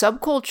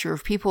subculture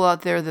of people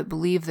out there that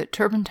believe that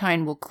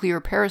turpentine will clear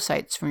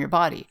parasites from your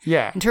body.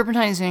 Yeah. And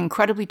turpentine is an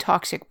incredibly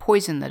toxic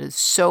poison that is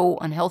so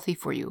unhealthy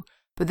for you.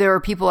 But there are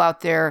people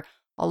out there,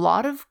 a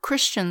lot of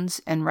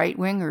Christians and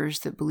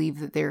right-wingers, that believe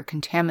that they're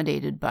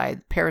contaminated by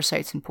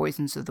parasites and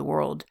poisons of the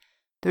world.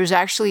 There's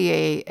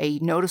actually a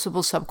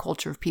noticeable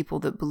subculture of people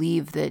that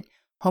believe that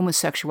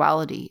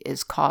homosexuality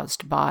is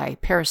caused by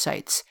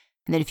parasites,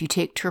 and that if you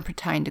take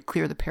turpentine to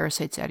clear the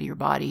parasites out of your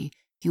body,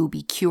 you will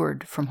be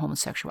cured from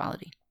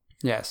homosexuality.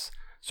 Yes.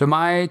 So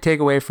my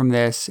takeaway from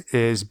this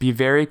is be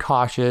very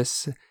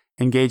cautious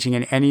engaging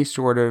in any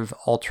sort of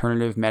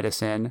alternative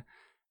medicine,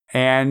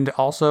 and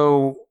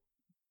also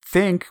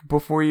think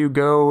before you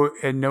go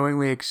and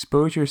knowingly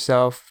expose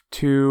yourself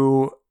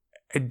to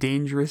a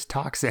dangerous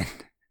toxin.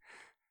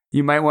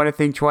 You might want to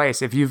think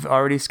twice. If you've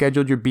already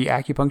scheduled your bee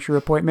acupuncture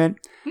appointment,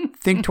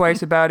 think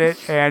twice about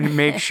it and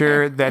make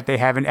sure that they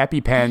have an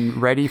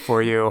EpiPen ready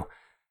for you,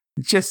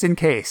 just in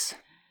case.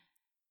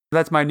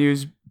 That's my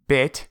news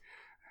bit,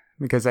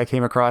 because I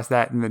came across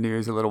that in the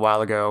news a little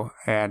while ago,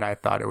 and I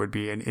thought it would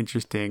be an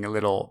interesting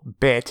little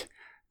bit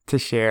to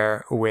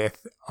share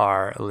with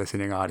our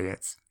listening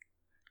audience.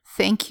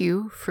 Thank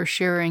you for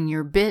sharing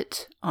your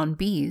bit on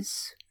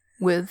bees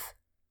with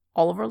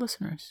all of our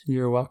listeners.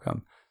 You're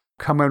welcome.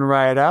 Coming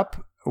right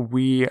up,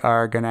 we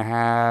are going to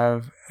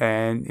have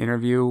an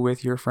interview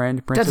with your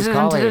friend, Princess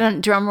Collie.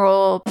 Drum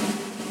roll.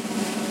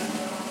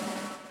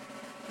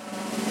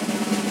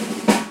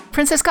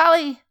 Princess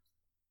Collie.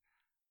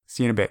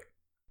 See you in a bit.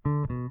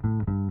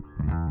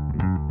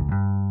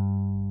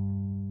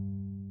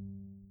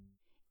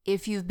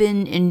 If you've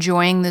been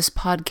enjoying this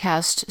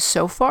podcast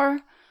so far,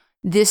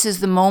 this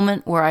is the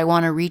moment where I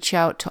want to reach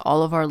out to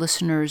all of our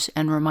listeners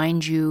and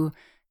remind you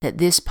that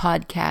this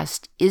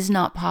podcast is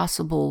not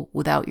possible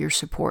without your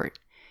support.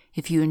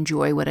 If you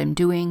enjoy what I'm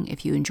doing,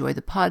 if you enjoy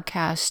the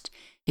podcast,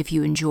 if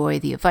you enjoy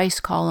the advice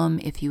column,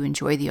 if you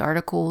enjoy the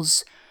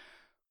articles,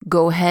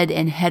 go ahead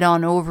and head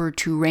on over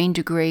to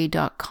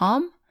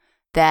raindegray.com.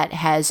 That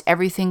has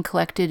everything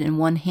collected in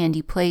one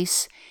handy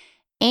place.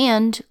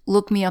 And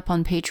look me up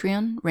on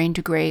Patreon, Rain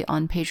de Grey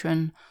on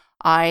Patreon.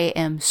 I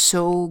am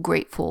so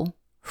grateful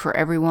for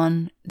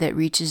everyone that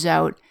reaches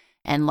out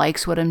and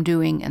likes what I'm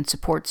doing and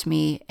supports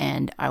me,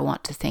 and I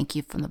want to thank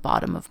you from the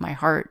bottom of my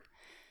heart.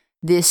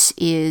 This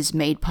is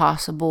made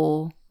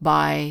possible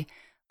by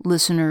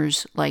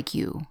listeners like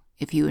you.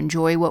 If you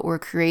enjoy what we're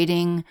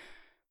creating,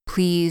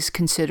 please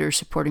consider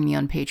supporting me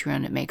on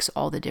Patreon. It makes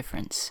all the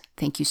difference.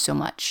 Thank you so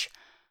much.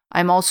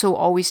 I'm also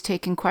always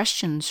taking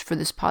questions for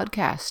this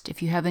podcast.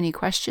 If you have any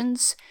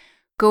questions,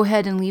 go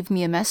ahead and leave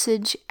me a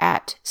message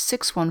at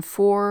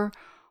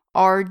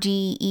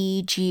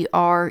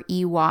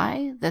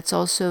 614-RDEGREY. That's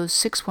also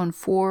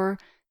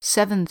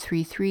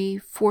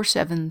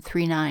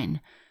 614-733-4739.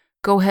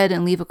 Go ahead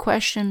and leave a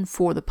question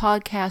for the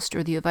podcast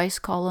or the advice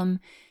column,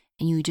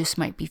 and you just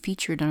might be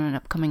featured on an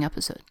upcoming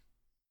episode.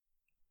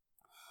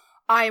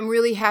 I am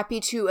really happy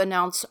to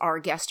announce our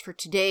guest for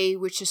today,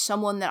 which is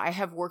someone that I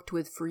have worked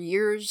with for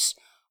years.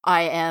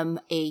 I am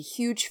a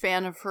huge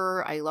fan of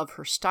her. I love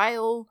her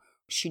style.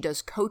 She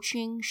does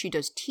coaching. She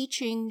does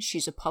teaching.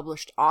 She's a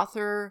published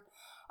author.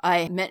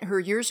 I met her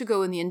years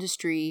ago in the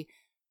industry,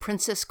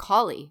 Princess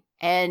Kali.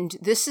 And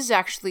this is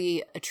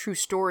actually a true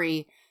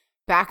story.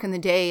 Back in the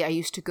day, I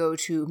used to go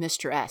to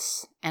Mr.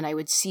 S, and I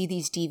would see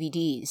these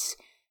DVDs.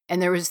 And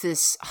there was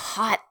this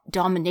hot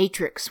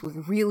dominatrix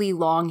with really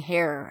long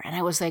hair. And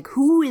I was like,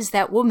 who is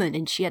that woman?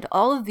 And she had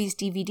all of these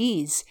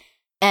DVDs.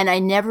 And I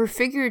never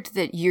figured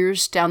that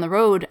years down the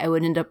road, I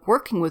would end up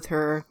working with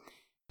her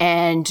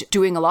and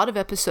doing a lot of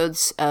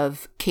episodes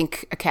of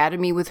Kink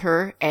Academy with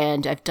her.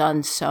 And I've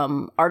done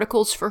some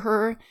articles for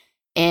her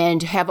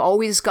and have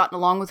always gotten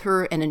along with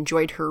her and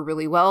enjoyed her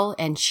really well.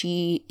 And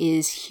she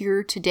is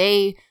here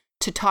today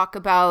to talk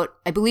about,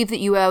 I believe that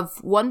you have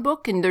one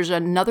book and there's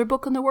another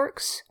book in the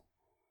works.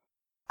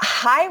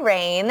 Hi,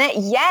 Rain.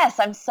 Yes,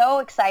 I'm so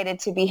excited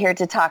to be here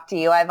to talk to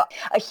you. I'm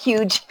a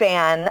huge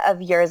fan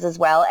of yours as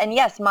well. And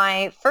yes,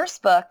 my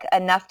first book,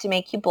 Enough to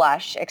Make You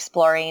Blush,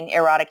 Exploring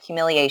Erotic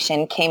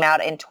Humiliation, came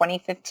out in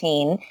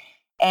 2015.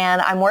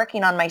 And I'm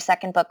working on my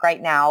second book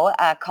right now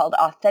called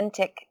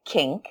Authentic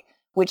Kink,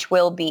 which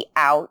will be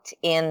out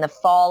in the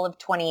fall of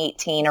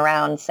 2018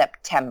 around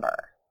September.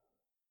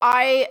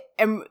 I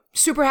am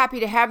super happy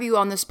to have you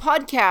on this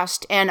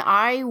podcast, and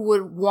I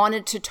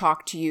wanted to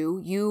talk to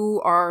you.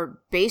 You are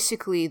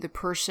basically the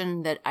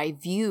person that I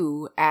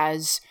view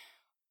as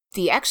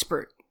the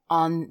expert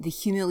on the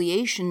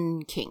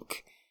humiliation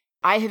kink.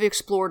 I have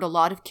explored a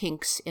lot of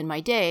kinks in my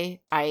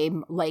day.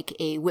 I'm like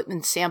a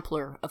Whitman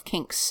sampler of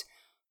kinks.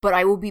 But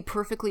I will be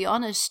perfectly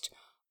honest,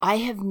 I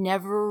have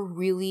never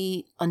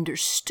really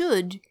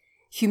understood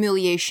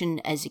humiliation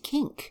as a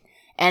kink.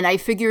 And I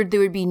figured there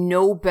would be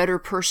no better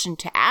person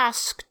to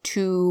ask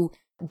to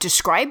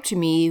describe to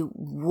me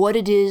what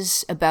it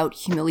is about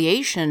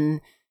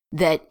humiliation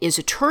that is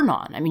a turn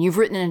on. I mean, you've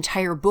written an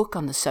entire book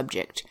on the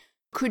subject.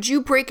 Could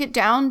you break it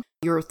down,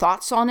 your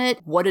thoughts on it,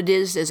 what it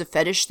is as a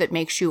fetish that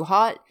makes you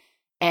hot,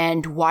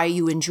 and why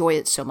you enjoy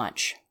it so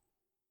much?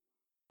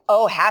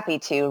 Oh, happy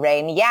to,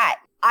 Rain. Yeah,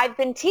 I've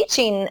been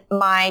teaching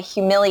my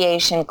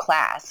humiliation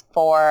class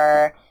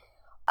for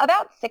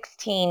about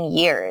 16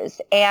 years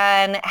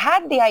and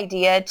had the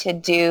idea to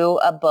do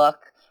a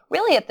book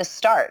really at the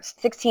start.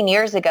 16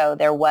 years ago,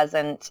 there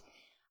wasn't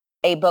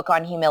a book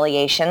on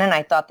humiliation, and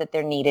I thought that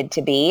there needed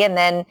to be. And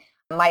then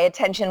my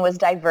attention was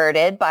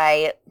diverted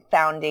by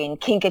founding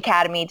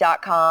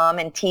kinkacademy.com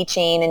and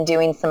teaching and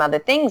doing some other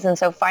things. And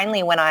so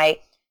finally, when I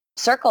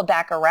circled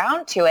back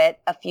around to it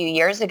a few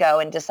years ago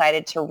and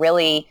decided to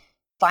really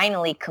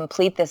finally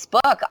complete this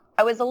book,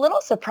 I was a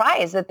little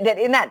surprised that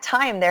in that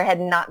time there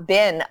had not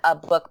been a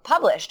book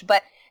published.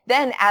 But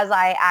then as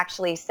I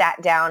actually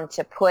sat down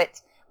to put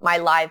my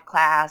live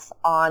class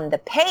on the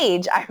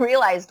page, I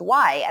realized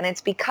why. And it's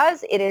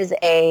because it is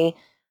a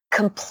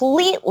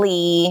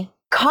completely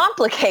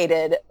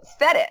complicated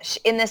fetish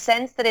in the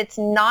sense that it's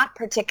not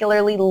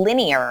particularly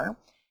linear,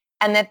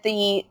 and that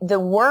the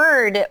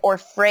word or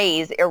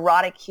phrase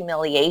erotic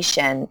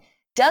humiliation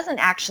doesn't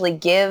actually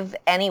give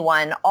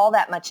anyone all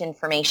that much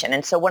information.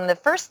 And so one of the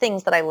first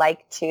things that I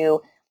like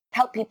to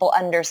help people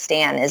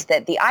understand is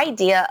that the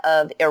idea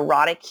of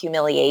erotic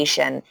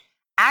humiliation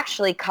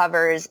actually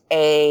covers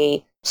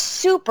a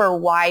super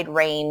wide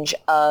range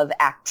of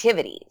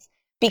activities,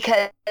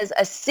 because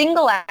a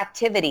single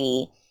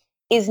activity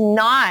is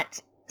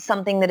not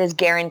something that is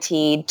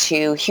guaranteed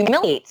to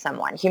humiliate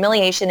someone.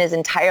 Humiliation is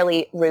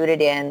entirely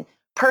rooted in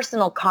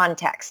personal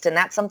context, and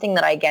that's something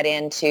that I get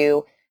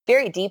into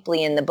very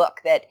deeply in the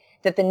book, that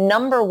the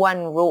number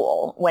one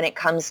rule when it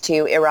comes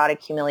to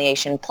erotic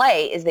humiliation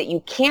play is that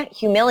you can't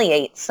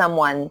humiliate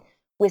someone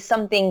with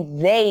something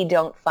they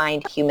don't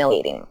find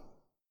humiliating.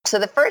 So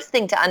the first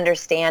thing to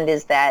understand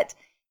is that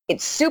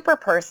it's super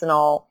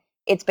personal.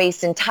 It's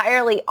based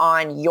entirely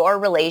on your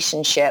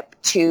relationship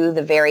to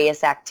the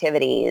various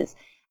activities,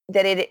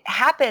 that it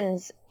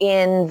happens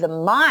in the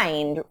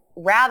mind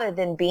rather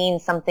than being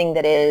something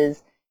that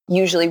is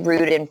usually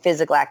rooted in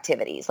physical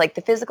activities. Like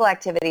the physical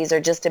activities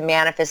are just a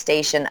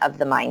manifestation of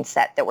the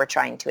mindset that we're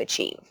trying to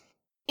achieve.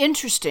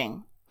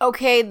 Interesting.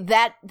 Okay,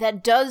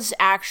 that does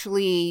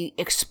actually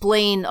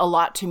explain a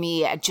lot to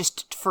me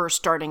just first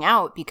starting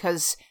out,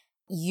 because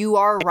you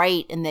are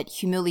right in that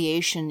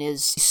humiliation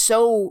is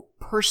so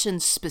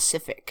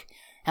person-specific.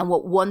 And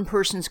what one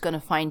person's going to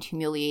find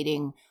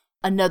humiliating,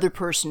 another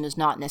person is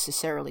not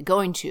necessarily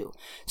going to.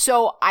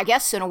 So I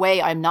guess in a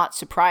way, I'm not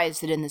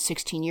surprised that in the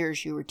 16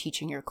 years you were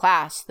teaching your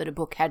class that a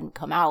book hadn't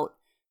come out,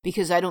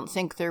 because I don't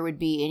think there would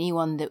be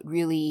anyone that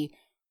really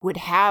would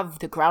have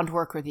the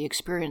groundwork or the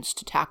experience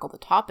to tackle the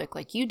topic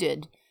like you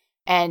did.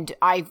 And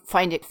I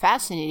find it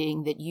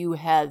fascinating that you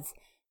have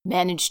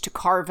managed to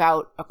carve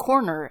out a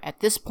corner at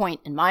this point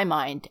in my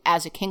mind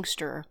as a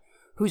kinkster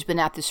who's been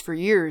at this for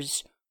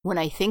years. When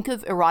I think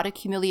of erotic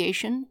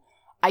humiliation,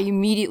 I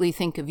immediately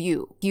think of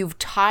you. You've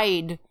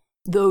tied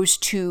those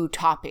two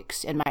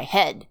topics in my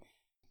head.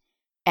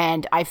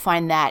 And I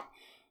find that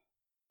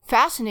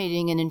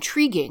fascinating and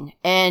intriguing.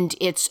 And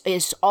it's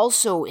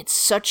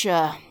such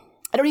a,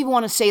 I don't even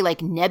want to say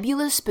like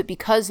nebulous, but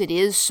because it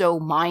is so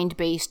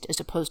mind-based as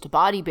opposed to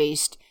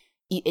body-based,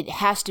 it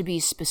has to be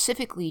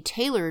specifically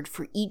tailored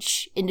for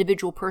each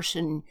individual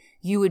person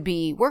you would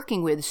be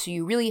working with. So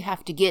you really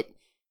have to get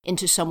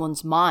into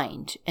someone's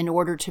mind in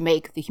order to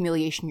make the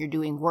humiliation you're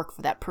doing work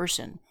for that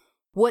person.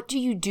 What do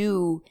you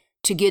do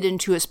to get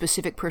into a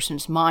specific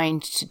person's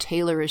mind to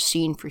tailor a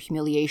scene for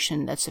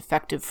humiliation that's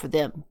effective for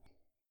them?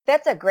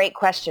 That's a great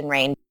question,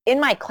 Rain. In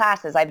my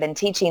classes, I've been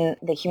teaching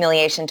the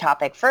humiliation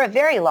topic for a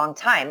very long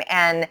time.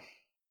 And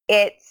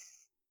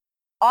it's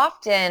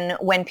often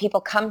when people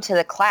come to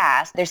the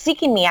class, they're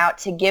seeking me out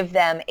to give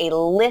them a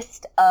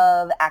list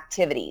of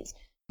activities.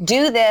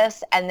 Do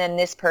this, and then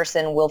this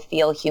person will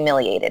feel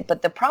humiliated.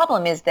 But the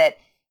problem is that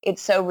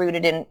it's so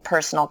rooted in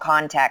personal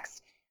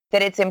context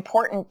that it's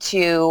important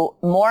to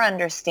more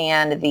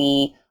understand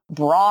the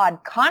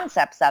broad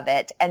concepts of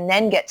it and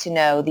then get to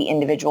know the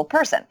individual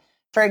person.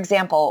 For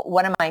example,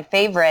 one of my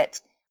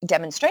favorite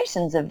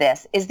demonstrations of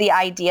this is the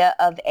idea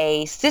of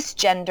a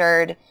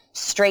cisgendered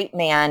straight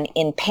man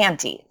in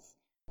panties.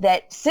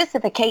 That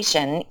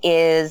sissification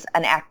is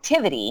an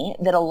activity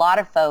that a lot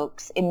of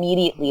folks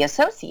immediately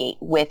associate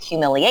with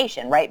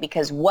humiliation, right?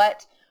 Because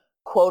what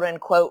quote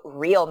unquote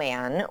real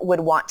man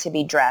would want to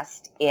be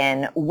dressed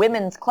in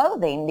women's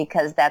clothing,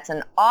 because that's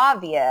an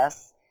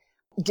obvious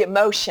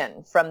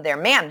demotion from their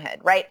manhood,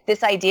 right?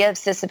 This idea of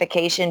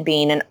sissification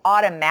being an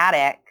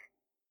automatic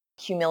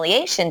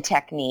humiliation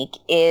technique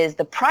is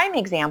the prime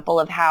example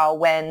of how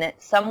when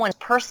someone's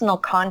personal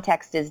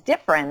context is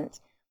different,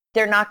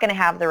 they're not going to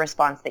have the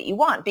response that you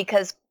want.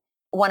 Because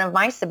one of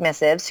my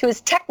submissives, who is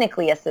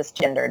technically a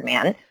cisgendered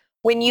man,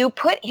 when you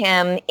put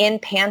him in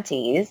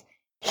panties,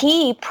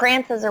 he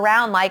prances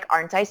around like,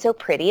 aren't I so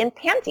pretty in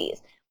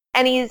panties?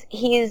 And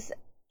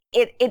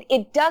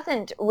it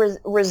doesn't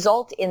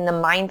result in the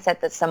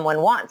mindset that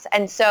someone wants.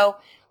 And so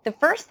the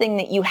first thing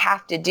that you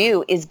have to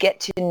do is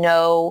get to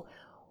know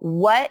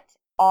what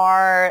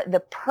are the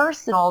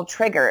personal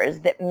triggers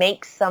that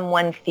make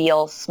someone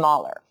feel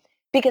smaller.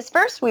 Because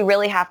first we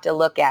really have to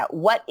look at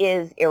what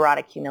is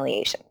erotic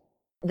humiliation.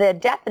 The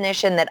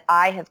definition that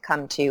I have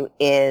come to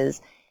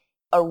is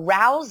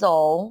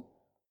arousal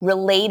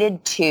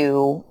related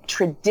to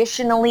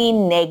traditionally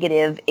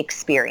negative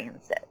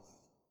experiences.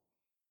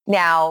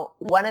 Now,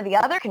 one of the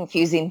other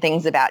confusing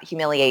things about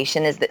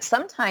humiliation is that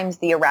sometimes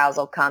the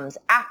arousal comes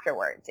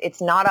afterwards.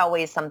 It's not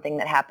always something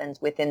that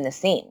happens within the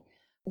scene.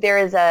 There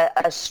is a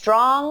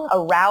strong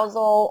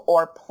arousal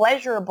or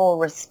pleasurable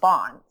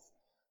response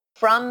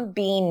from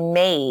being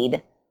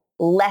made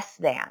less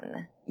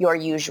than your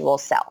usual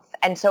self.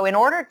 And so in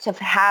order to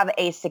have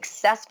a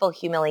successful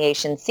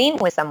humiliation scene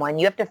with someone,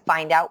 you have to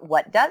find out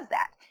what does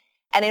that.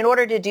 And in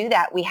order to do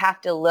that, we have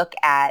to look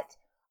at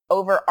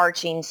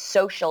overarching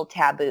social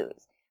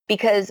taboos.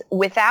 Because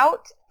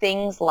without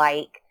things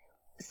like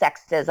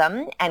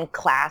sexism and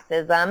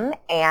classism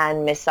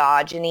and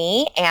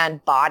misogyny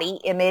and body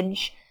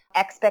image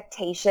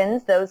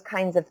expectations, those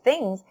kinds of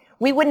things,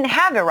 we wouldn't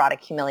have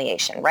erotic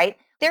humiliation, right?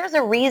 There's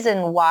a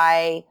reason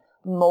why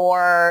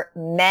more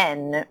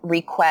men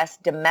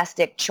request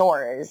domestic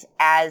chores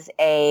as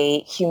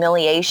a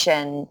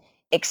humiliation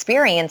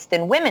experience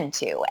than women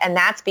do. And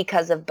that's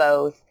because of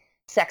both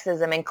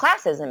sexism and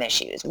classism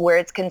issues, where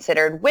it's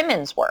considered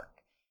women's work.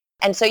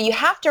 And so you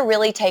have to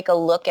really take a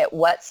look at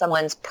what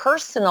someone's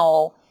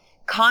personal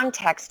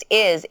context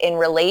is in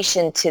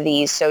relation to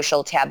these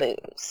social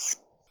taboos.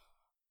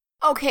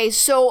 Okay,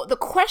 so the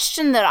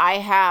question that I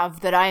have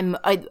that I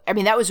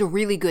mean, that was a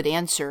really good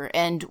answer.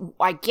 And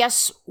I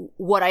guess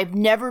what I've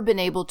never been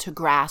able to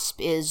grasp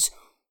is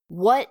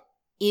what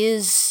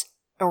is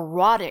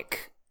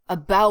erotic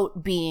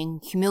about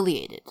being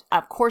humiliated?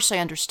 Of course, I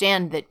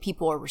understand that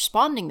people are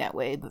responding that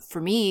way, but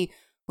for me,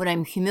 when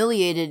I'm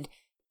humiliated,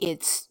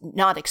 it's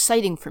not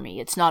exciting for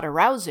me. It's not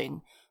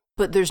arousing.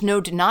 but there's no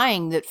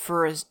denying that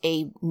for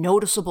a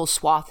noticeable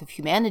swath of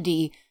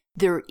humanity,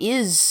 there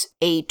is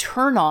a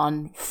turn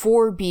on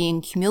for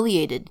being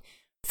humiliated.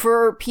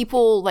 For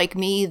people like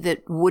me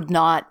that would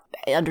not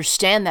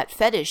understand that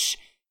fetish,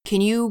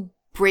 can you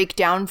break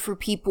down for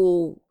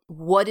people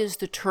what is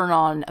the turn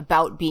on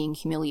about being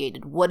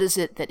humiliated? What is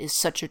it that is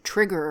such a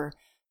trigger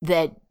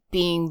that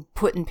being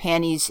put in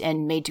panties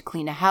and made to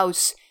clean a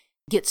house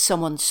gets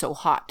someone so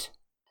hot?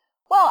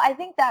 Well, I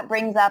think that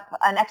brings up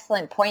an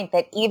excellent point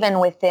that even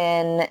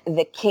within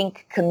the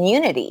kink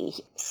community,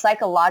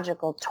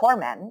 psychological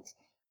torment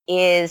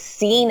is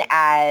seen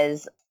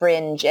as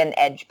fringe and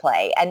edge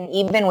play. And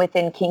even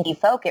within kinky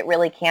folk, it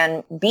really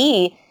can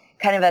be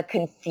kind of a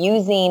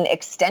confusing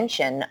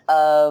extension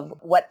of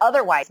what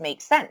otherwise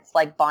makes sense,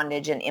 like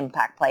bondage and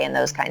impact play and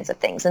those kinds of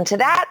things. And to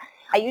that,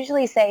 I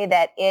usually say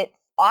that it's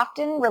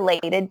often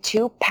related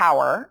to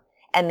power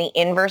and the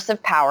inverse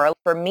of power.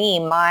 For me,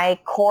 my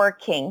core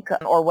kink,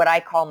 or what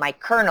I call my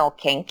kernel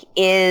kink,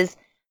 is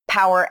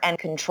power and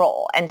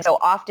control. And so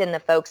often the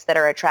folks that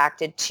are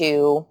attracted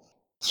to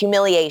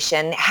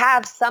humiliation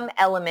have some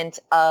element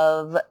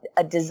of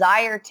a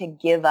desire to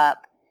give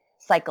up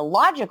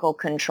psychological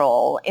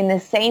control in the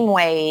same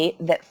way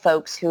that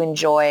folks who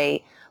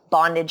enjoy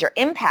bondage or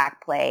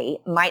impact play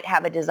might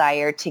have a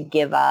desire to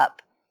give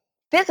up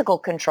physical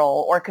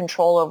control or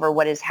control over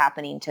what is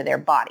happening to their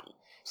body.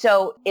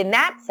 So in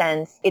that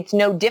sense, it's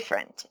no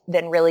different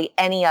than really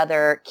any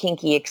other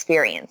kinky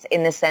experience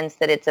in the sense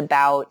that it's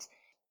about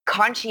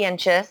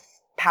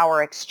conscientious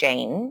power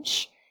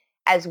exchange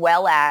as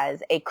well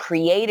as a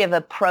creative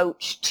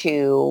approach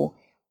to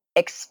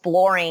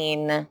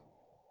exploring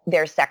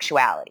their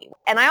sexuality.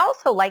 And I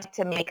also like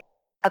to make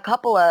a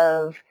couple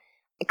of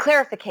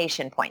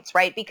clarification points,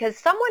 right? Because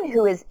someone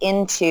who is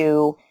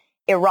into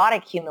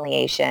erotic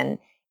humiliation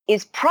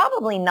is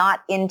probably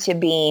not into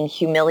being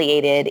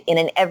humiliated in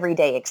an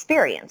everyday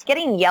experience.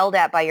 Getting yelled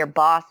at by your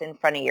boss in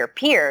front of your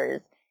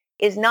peers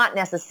is not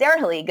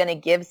necessarily going to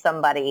give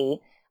somebody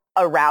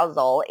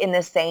arousal in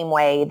the same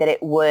way that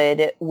it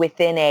would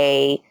within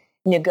a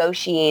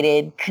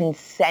negotiated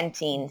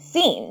consenting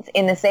scenes,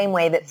 in the same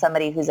way that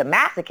somebody who's a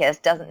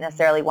masochist doesn't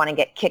necessarily want to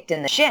get kicked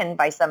in the shin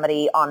by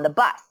somebody on the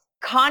bus.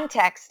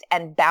 Context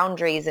and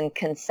boundaries and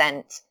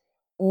consent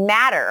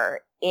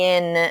matter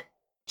in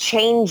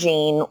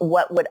changing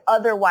what would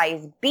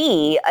otherwise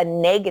be a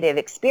negative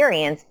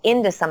experience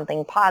into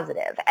something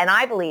positive. And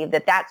I believe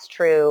that that's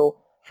true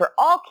for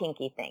all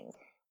kinky things.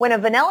 When a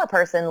vanilla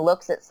person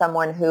looks at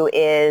someone who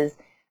is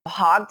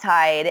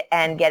hogtied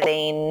and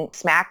getting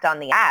smacked on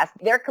the ass,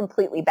 they're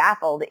completely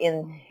baffled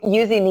in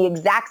using the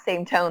exact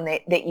same tone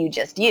that you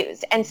just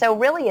used. And so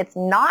really it's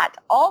not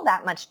all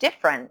that much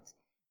different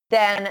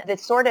than the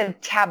sort of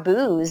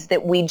taboos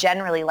that we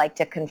generally like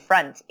to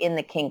confront in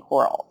the kink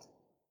world.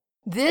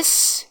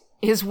 This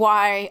is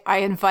why I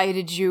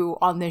invited you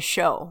on this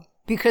show,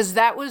 because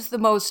that was the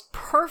most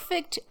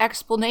perfect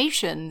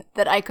explanation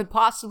that I could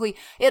possibly.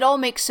 It all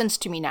makes sense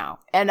to me now,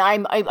 and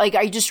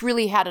I just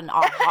really had an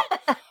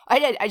aha.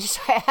 I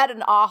had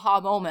an aha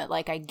moment.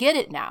 Like, I get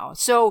it now.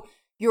 So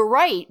you're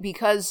right,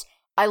 because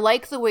I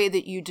like the way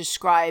that you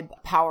describe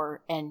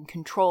power and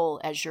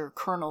control as your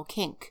kernel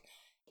kink.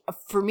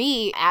 For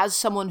me, as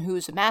someone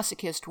who's a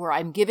masochist, where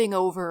I'm giving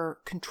over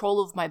control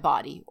of my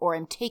body, or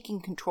I'm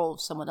taking control of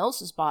someone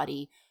else's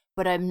body,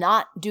 but I'm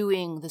not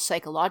doing the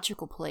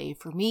psychological play.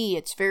 For me,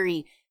 it's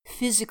very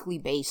physically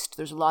based.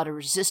 There's a lot of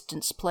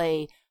resistance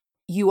play.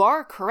 You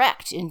are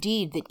correct,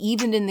 indeed, that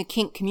even in the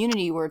kink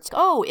community where it's,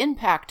 oh,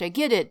 impact, I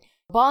get it.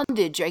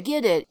 Bondage, I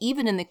get it.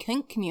 Even in the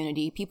kink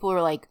community, people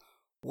are like,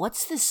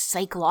 what's this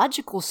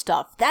psychological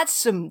stuff? That's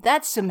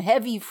some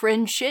heavy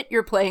fringe shit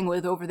you're playing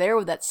with over there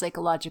with that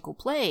psychological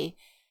play.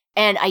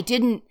 And I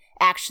didn't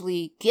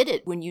actually get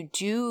it. When you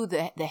do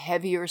the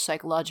heavier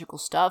psychological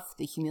stuff,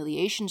 the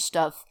humiliation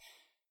stuff,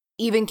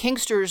 even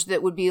kinksters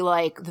that would be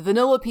like the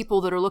vanilla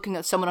people that are looking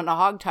at someone on a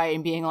hogtie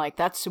and being like,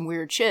 that's some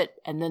weird shit.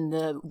 And then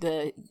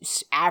the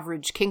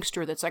average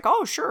kinkster that's like,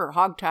 oh, sure,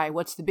 hogtie,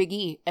 what's the big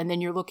E? And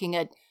then you're looking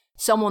at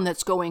someone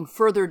that's going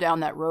further down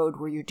that road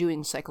where you're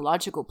doing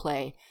psychological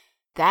play.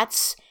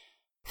 That's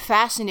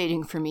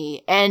fascinating for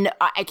me. And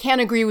I can't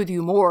agree with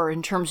you more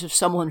in terms of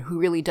someone who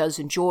really does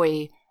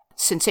enjoy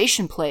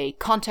sensation play.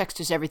 Context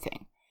is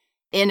everything.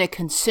 In a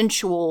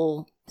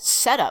consensual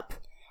setup,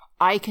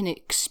 I can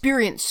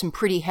experience some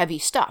pretty heavy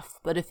stuff.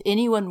 But if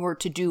anyone were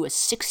to do a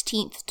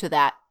 16th to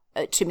that,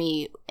 to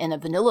me, in a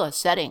vanilla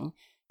setting,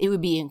 it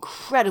would be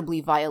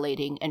incredibly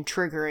violating and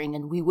triggering,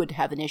 and we would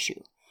have an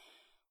issue.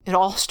 It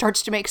all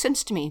starts to make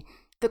sense to me.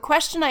 The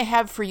question I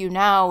have for you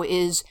now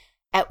is,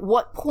 at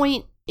what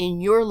point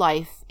in your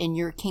life, in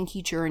your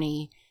kinky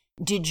journey,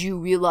 did you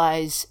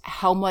realize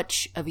how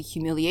much of a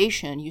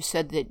humiliation? You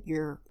said that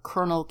your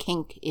kernel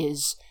kink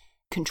is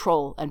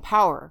control and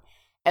power.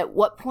 At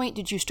what point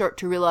did you start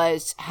to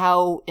realize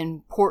how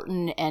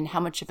important and how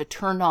much of a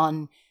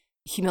turn-on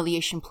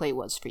humiliation play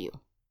was for you?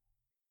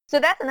 So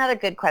that's another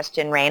good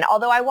question, Rain.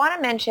 Although I want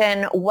to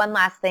mention one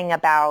last thing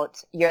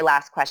about your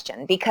last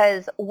question,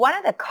 because one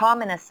of the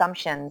common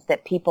assumptions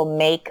that people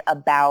make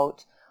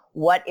about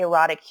what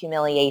erotic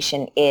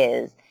humiliation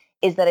is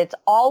that it's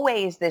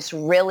always this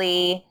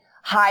really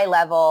high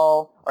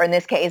level, or in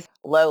this case,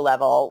 low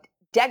level,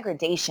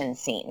 degradation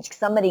scene,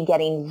 somebody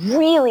getting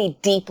really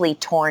deeply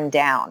torn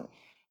down.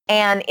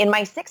 And in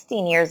my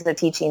 16 years of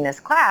teaching this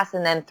class,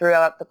 and then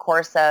throughout the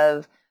course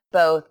of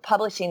both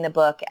publishing the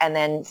book and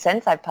then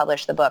since I've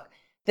published the book,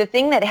 the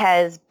thing that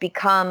has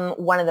become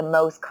one of the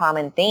most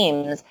common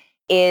themes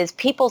is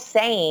people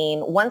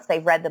saying, once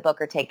they've read the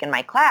book or taken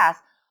my class,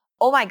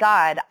 oh my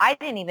God, I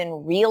didn't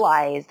even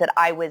realize that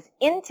I was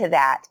into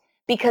that,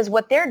 because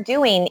what they're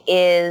doing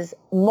is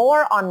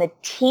more on the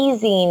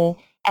teasing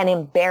and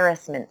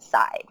embarrassment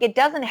side. It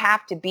doesn't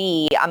have to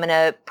be, I'm going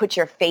to put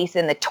your face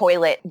in the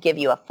toilet, give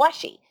you a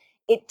fleshie.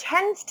 It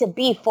tends to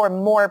be for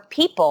more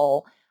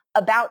people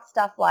about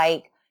stuff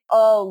like,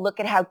 oh, look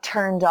at how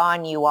turned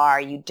on you are,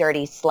 you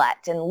dirty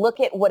slut. And look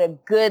at what a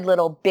good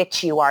little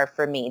bitch you are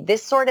for me.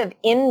 This sort of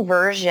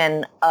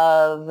inversion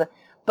of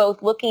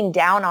both looking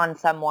down on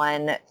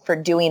someone for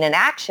doing an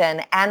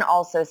action and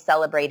also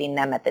celebrating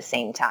them at the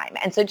same time.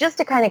 And so just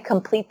to kind of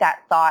complete that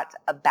thought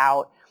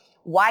about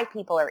why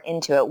people are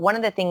into it, one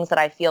of the things that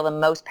I feel the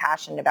most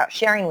passionate about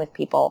sharing with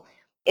people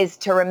is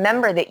to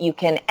remember that you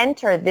can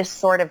enter this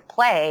sort of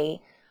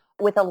play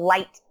with a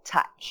light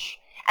touch.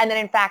 And then,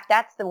 in fact,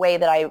 that's the way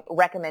that I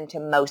recommend to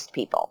most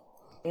people.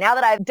 Now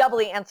that I've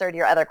doubly answered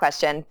your other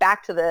question,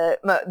 back to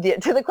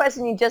the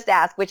question you just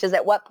asked, which is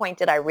at what point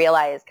did I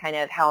realize kind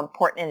of how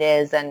important it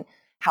is and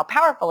how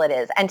powerful it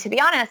is? And to be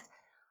honest,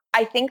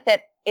 I think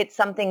that it's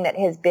something that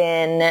has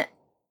been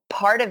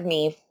part of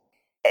me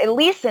at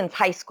least since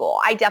high school.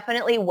 I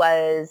definitely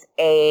was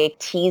a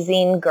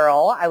teasing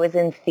girl. I was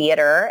in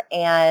theater,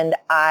 and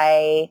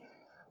I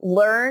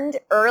learned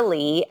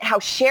early how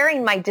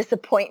sharing my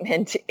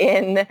disappointment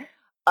in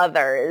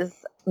others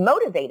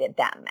motivated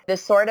them. The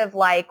sort of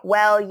like,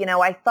 well, you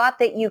know, I thought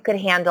that you could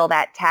handle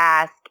that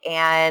task,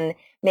 and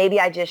maybe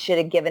I just should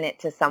have given it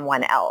to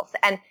someone else.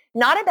 And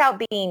not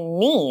about being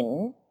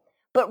mean,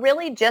 but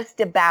really just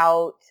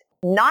about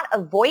not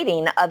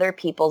avoiding other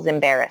people's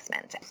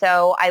embarrassment.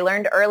 So I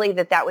learned early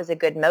that that was a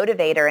good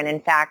motivator. And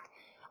in fact,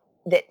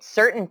 that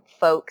certain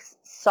folks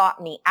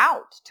sought me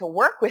out to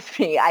work with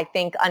me, I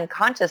think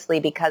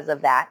unconsciously because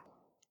of that.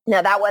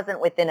 Now, that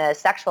wasn't within a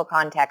sexual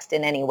context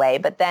in any way.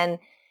 But then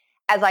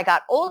as I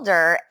got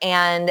older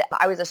and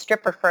I was a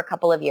stripper for a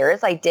couple of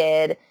years, I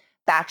did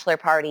bachelor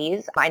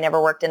parties. I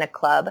never worked in a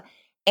club.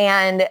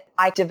 And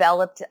I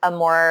developed a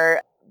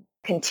more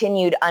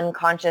continued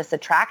unconscious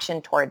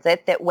attraction towards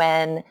it, that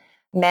when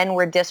men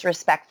were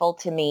disrespectful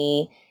to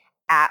me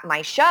at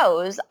my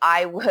shows,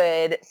 I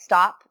would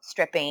stop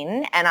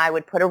stripping and I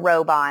would put a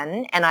robe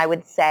on and I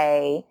would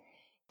say,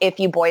 if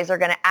you boys are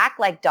going to act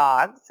like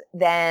dogs,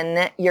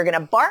 then you're going to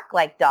bark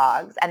like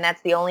dogs. And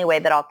that's the only way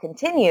that I'll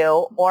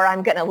continue, or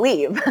I'm going to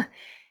leave.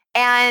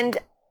 And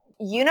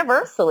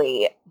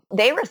universally,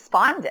 they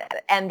responded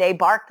and they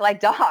barked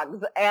like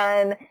dogs.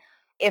 And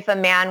if a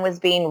man was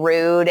being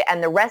rude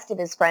and the rest of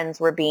his friends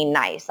were being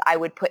nice, I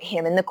would put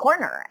him in the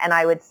corner and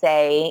I would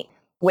say,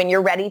 when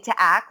you're ready to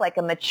act like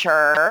a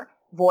mature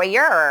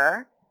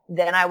voyeur,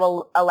 then I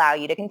will allow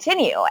you to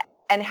continue.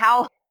 And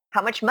how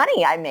much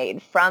money I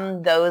made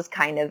from those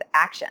kind of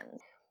actions.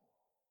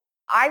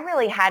 I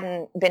really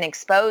hadn't been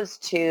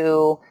exposed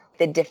to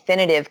the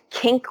definitive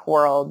kink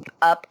world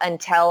up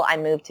until I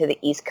moved to the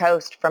East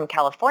Coast from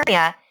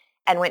California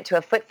and went to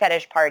a foot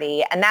fetish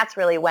party. And that's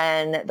really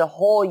when the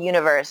whole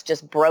universe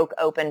just broke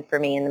open for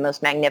me in the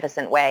most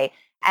magnificent way.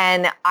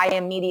 And I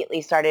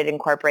immediately started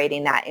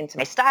incorporating that into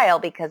my style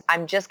because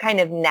I'm just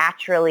kind of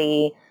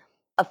naturally,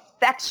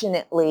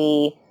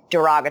 affectionately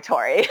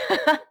derogatory.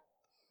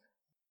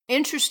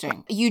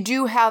 Interesting. You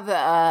do have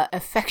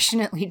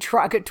affectionately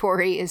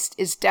derogatory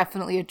is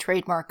definitely a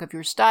trademark of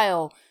your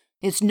style.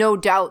 It's no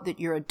doubt that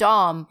you're a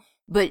dom,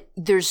 but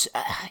there's,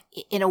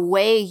 in a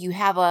way, you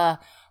have a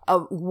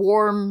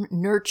warm,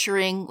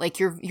 nurturing, like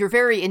you're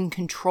very in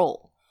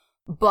control.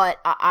 But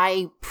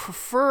I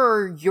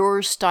prefer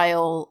your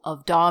style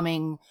of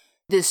doming,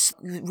 this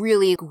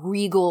really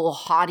regal,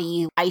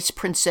 haughty, ice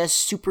princess,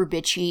 super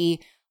bitchy.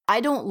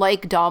 I don't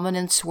like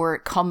dominance where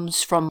it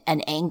comes from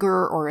an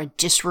anger or a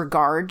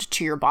disregard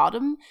to your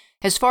bottom.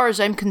 As far as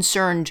I'm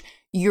concerned,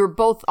 you're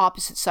both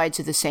opposite sides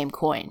of the same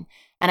coin.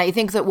 And I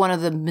think that one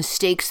of the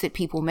mistakes that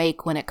people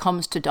make when it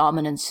comes to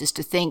dominance is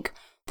to think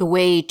the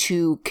way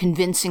to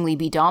convincingly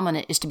be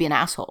dominant is to be an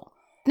asshole.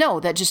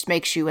 No, that just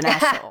makes you an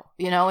asshole.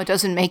 You know, it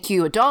doesn't make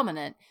you a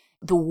dominant.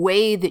 The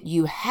way that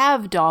you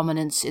have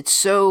dominance, it's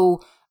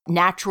so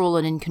natural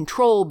and in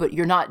control, but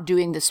you're not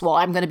doing this, well,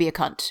 I'm going to be a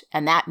cunt,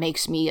 and that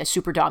makes me a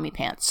super dommy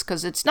pants,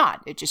 because it's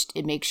not.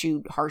 It makes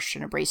you harsh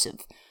and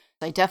abrasive.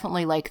 I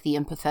definitely like the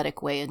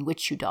empathetic way in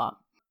which you dom.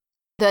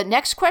 The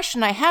next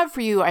question I have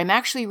for you, I'm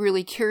actually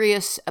really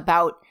curious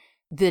about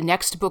the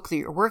next book that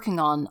you're working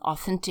on,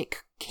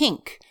 Authentic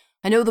Kink.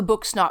 I know the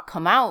book's not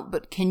come out,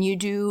 but can you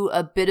do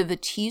a bit of a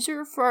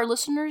teaser for our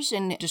listeners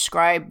and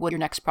describe what your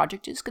next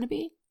project is going to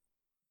be?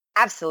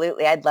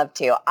 Absolutely. I'd love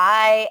to.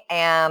 I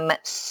am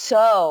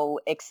so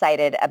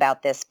excited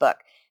about this book.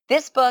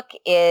 This book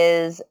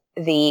is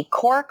the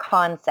core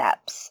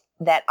concepts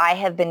that I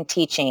have been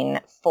teaching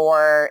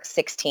for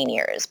 16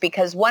 years.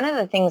 Because one of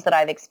the things that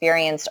I've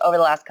experienced over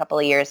the last couple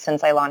of years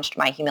since I launched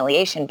my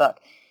humiliation book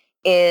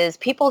is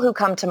people who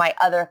come to my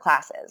other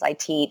classes. I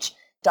teach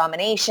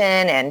domination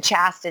and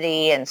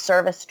chastity and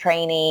service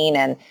training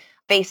and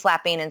face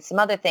slapping and some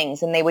other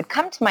things. And they would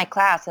come to my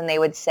class and they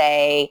would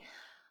say,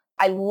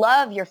 I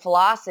love your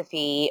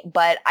philosophy,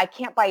 but I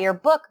can't buy your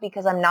book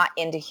because I'm not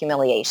into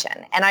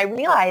humiliation. And I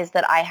realized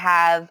that I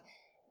have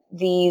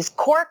these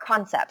core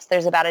concepts.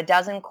 There's about a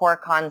dozen core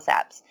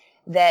concepts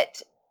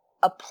that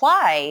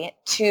apply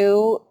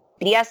to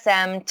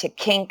BDSM, to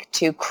kink,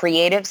 to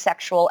creative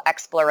sexual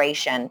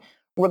exploration,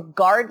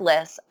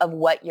 regardless of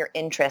what your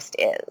interest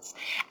is.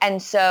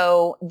 And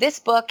so this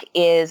book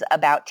is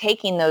about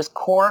taking those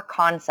core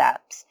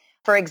concepts.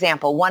 For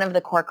example, one of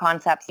the core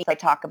concepts I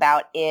talk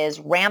about is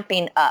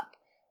ramping up,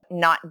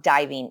 not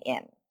diving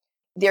in.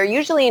 They're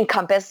usually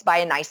encompassed by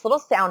a nice little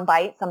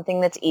soundbite, something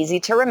that's easy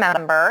to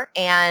remember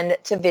and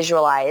to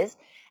visualize,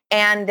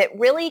 and that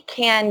really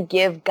can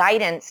give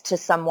guidance to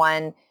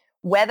someone,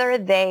 whether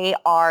they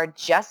are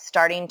just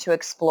starting to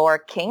explore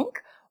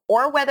kink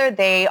or whether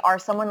they are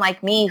someone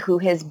like me who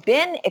has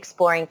been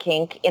exploring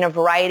kink in a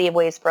variety of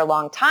ways for a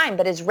long time,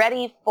 but is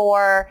ready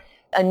for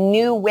a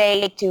new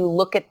way to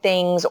look at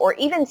things, or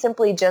even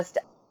simply just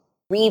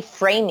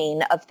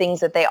reframing of things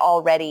that they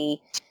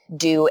already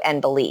do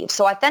and believe.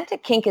 So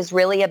authentic kink is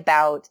really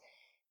about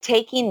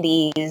taking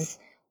these,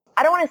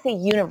 I don't want to say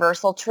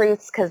universal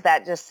truths because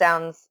that just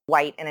sounds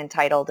white and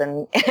entitled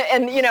and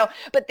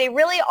but they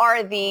really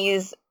are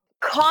these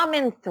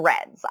common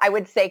threads. I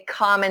would say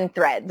common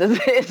threads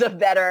is a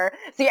better,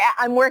 see,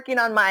 I'm working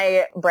on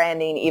my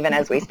branding even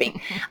as we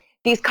speak.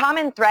 These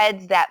common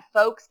threads that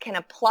folks can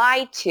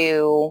apply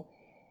to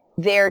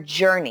their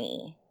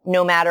journey,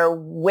 no matter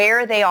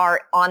where they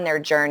are on their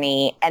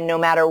journey and no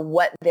matter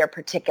what their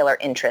particular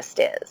interest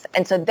is.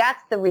 And so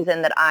that's the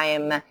reason that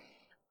I'm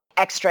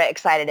extra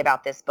excited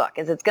about this book,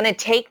 is it's going to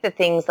take the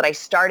things that I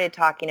started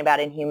talking about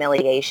in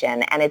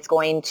humiliation and it's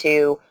going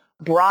to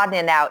broaden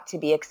it out to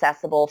be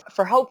accessible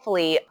for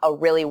hopefully a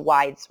really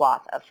wide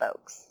swath of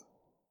folks.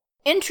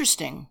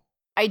 Interesting.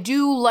 I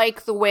do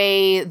like the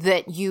way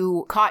that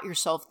you caught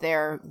yourself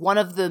there. One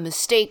of the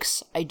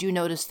mistakes I do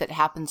notice that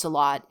happens a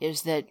lot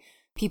is that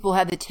people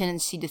have the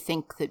tendency to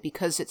think that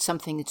because it's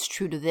something that's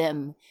true to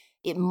them,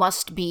 it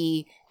must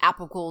be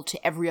applicable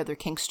to every other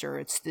kinkster.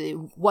 It's the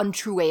one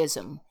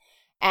truism.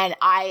 And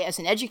I, as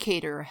an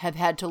educator, have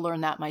had to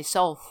learn that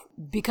myself.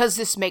 Because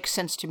this makes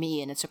sense to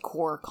me and it's a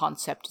core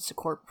concept, it's a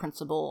core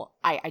principle,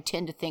 I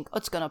tend to think, oh,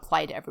 it's going to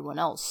apply to everyone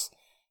else.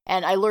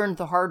 And I learned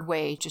the hard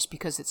way, just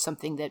because it's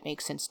something that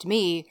makes sense to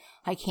me,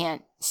 I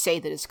say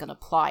that it's going to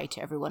apply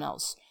to everyone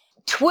else.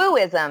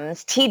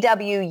 TWUisms,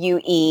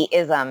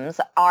 T-W-U-E-isms,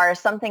 are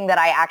something that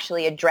I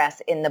actually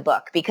address in the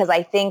book because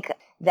I think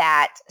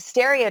that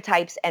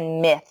stereotypes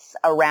and myths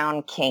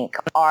around kink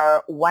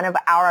are one of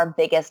our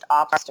biggest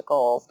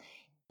obstacles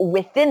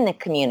within the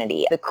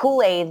community, the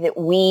Kool-Aid that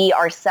we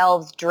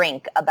ourselves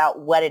drink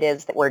about what it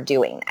is that we're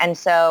doing. And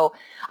so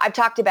I've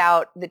talked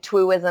about the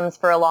TWUisms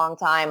for a long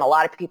time. A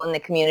lot of people in the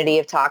community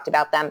have talked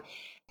about them.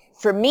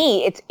 For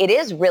me, it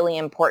is really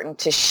important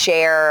to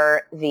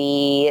share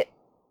the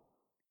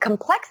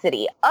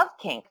complexity of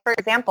kink. For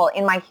example,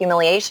 in my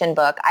humiliation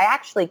book, I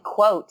actually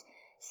quote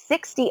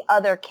 60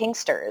 other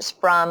kinksters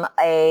from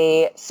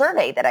a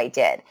survey that I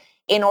did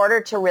in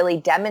order to really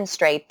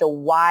demonstrate the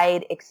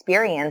wide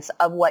experience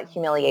of what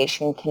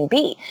humiliation can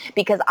be.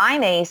 Because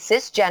I'm a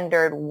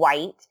cisgendered,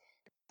 white,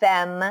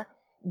 femme,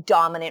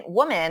 dominant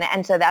woman,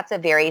 and so that's a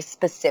very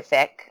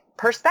specific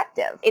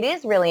perspective. It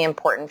is really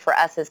important for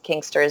us as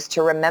kinksters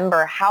to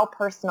remember how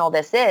personal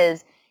this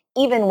is,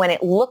 even when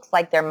it looks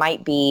like there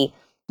might be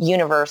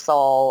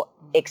universal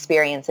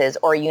experiences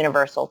or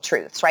universal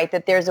truths, right?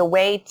 That there's a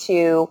way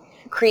to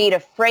create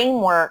a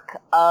framework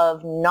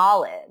of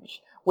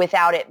knowledge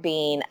without it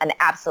being an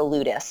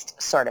absolutist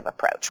sort of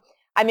approach.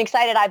 I'm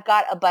excited. I've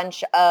got a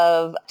bunch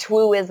of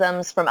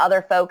TWUisms from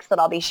other folks that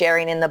I'll be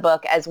sharing in the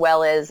book, as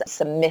well as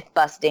some myth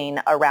busting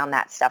around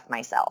that stuff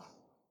myself.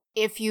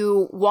 If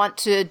you want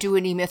to do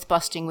any myth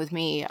busting with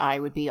me, I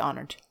would be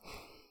honored.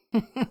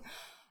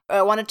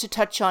 I wanted to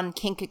touch on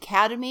Kink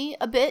Academy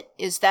a bit.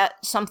 Is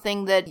that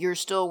something that you're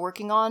still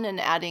working on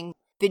and adding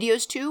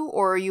videos to,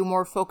 or are you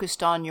more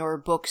focused on your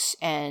books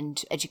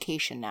and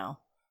education now?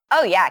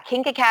 Oh yeah,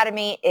 Kink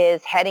Academy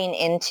is heading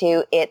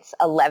into its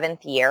 11th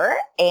year,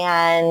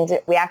 and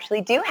we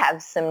actually do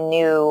have some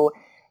new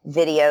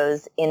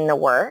videos in the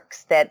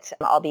works that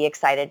I'll be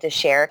excited to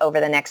share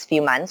over the next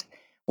few months.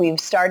 We've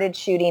started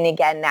shooting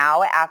again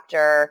now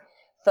after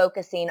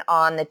focusing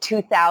on the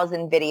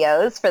 2,000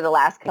 videos for the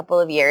last couple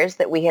of years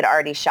that we had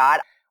already shot.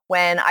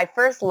 When I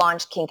first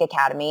launched Kink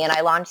Academy, and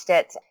I launched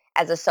it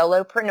as a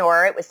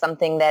solopreneur, it was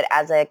something that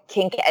as a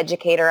kink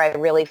educator, I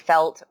really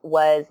felt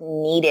was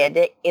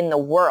needed in the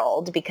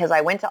world because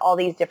I went to all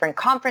these different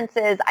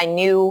conferences. I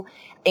knew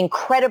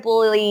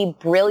incredibly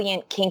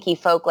brilliant kinky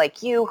folk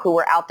like you who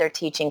were out there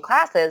teaching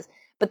classes,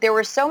 But there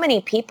were so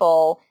many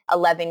people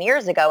 11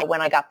 years ago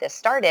when I got this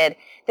started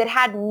that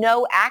had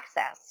no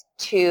access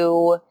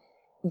to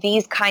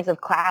these kinds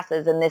of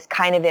classes and this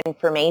kind of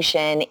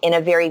information in a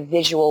very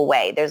visual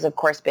way. There's, of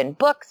course, been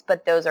books,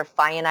 but those are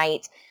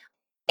finite.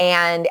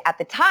 And at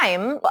the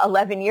time,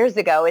 11 years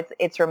ago,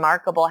 it's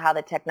remarkable how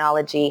the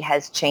technology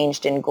has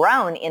changed and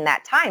grown in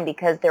that time,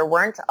 because there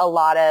weren't a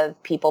lot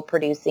of people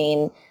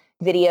producing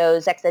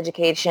videos. Sex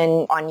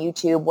education on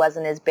YouTube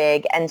wasn't as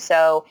big. And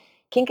so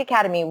Kink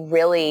Academy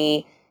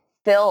really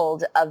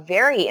filled a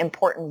very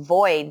important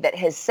void that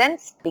has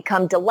since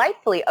become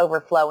delightfully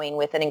overflowing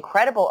with an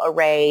incredible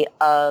array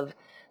of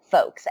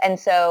folks. And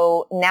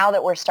so now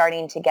that we're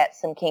starting to get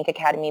some Kink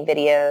Academy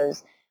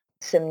videos,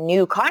 some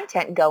new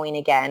content going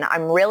again,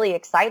 I'm really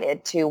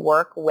excited to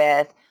work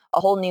with a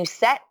whole new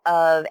set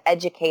of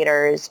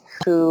educators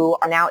who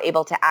are now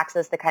able to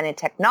access the kind of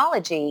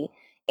technology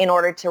in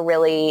order to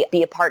really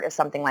be a part of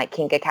something like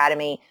Kink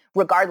Academy,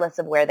 regardless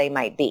of where they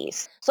might be.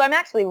 So I'm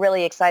actually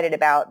really excited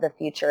about the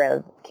future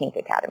of Kink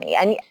Academy.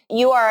 And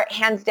you are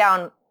hands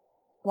down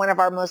one of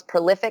our most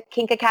prolific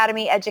Kink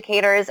Academy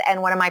educators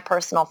and one of my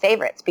personal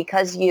favorites,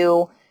 because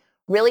you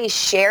really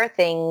share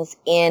things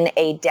in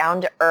a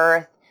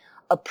down-to-earth,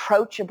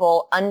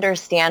 approachable,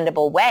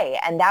 understandable way.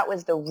 And that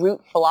was the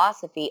root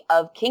philosophy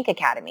of Kink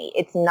Academy.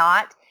 It's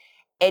not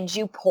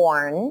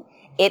edu-porn.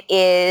 It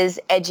is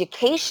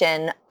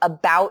education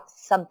about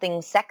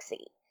something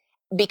sexy.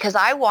 Because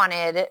I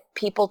wanted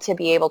people to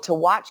be able to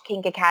watch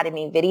Kink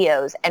Academy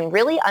videos and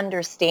really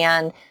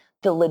understand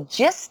the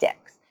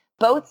logistics,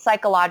 both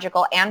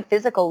psychological and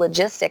physical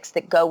logistics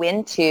that go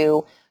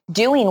into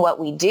doing what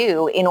we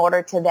do in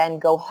order to then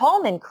go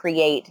home and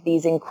create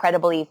these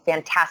incredibly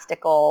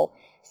fantastical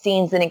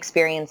scenes and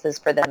experiences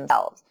for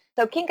themselves.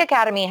 So Kink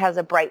Academy has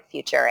a bright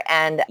future,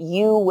 and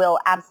you will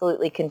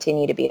absolutely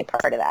continue to be a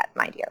part of that,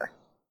 my dear.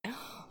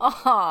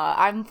 Oh,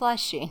 I'm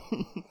blushing.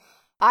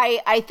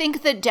 I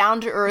think that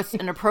down-to-earth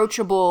and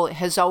approachable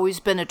has always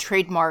been a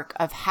trademark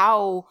of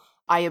how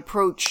I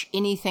approach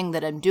anything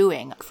that I'm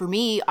doing. For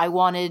me, I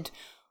wanted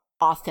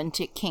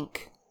authentic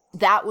kink.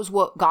 That was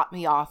what got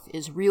me off,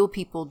 is real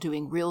people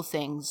doing real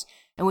things.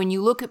 And when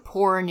you look at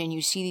porn and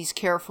you see these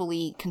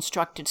carefully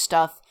constructed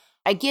stuff,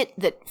 I get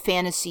that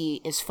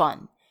fantasy is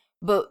fun.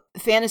 But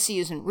fantasy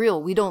isn't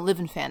real. We don't live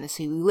in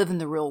fantasy. We live in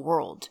the real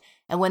world.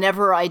 And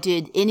whenever I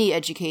did any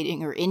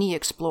educating or any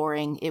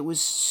exploring, it was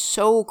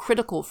so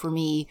critical for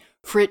me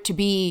for it to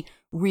be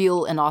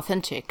real and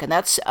authentic. And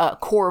that's a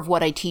core of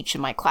what I teach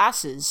in my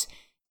classes,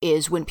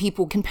 is when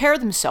people compare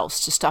themselves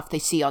to stuff they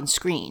see on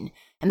screen.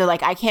 And they're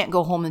like, I can't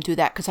go home and do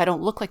that because I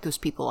don't look like those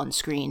people on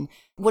screen.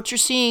 What you're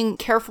seeing,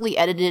 carefully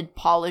edited,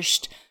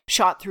 polished,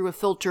 shot through a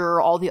filter,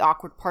 all the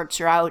awkward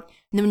parts are out.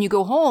 And then when you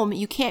go home,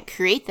 you can't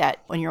create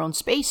that on your own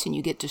space and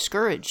you get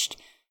discouraged.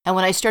 And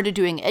when I started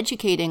doing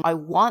educating, I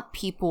want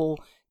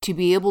people to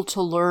be able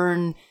to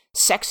learn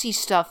sexy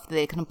stuff that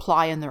they can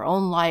apply in their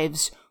own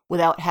lives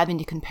without having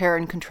to compare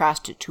and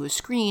contrast it to a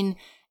screen.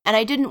 And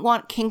I didn't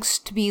want kinks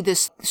to be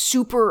this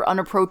super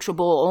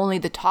unapproachable, only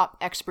the top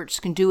experts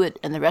can do it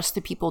and the rest of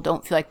the people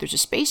don't feel like there's a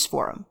space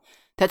for them.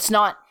 That's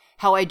not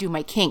how I do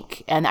my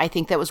kink. And I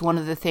think that was one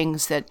of the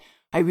things that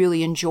I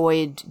really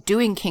enjoyed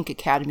doing Kink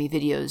Academy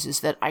videos, is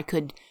that I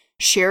could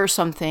share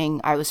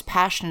something I was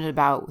passionate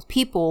about with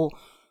people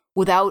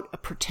without a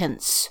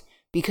pretense,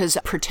 because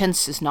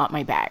pretense is not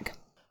my bag.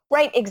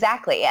 Right,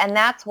 exactly. And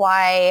that's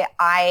why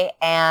I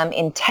am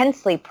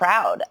intensely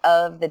proud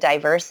of the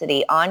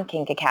diversity on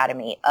Kink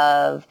Academy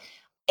of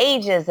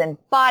ages and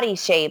body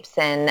shapes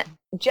and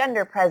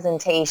gender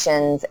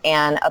presentations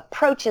and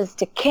approaches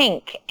to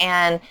kink,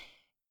 and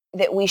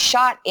that we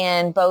shot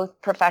in both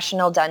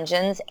professional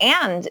dungeons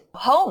and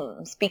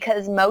homes,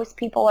 because most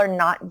people are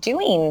not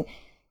doing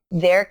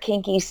their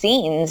kinky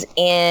scenes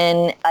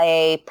in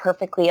a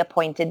perfectly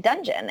appointed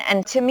dungeon.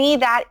 And to me,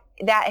 that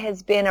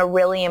has been a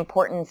really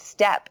important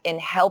step in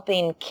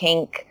helping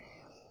kink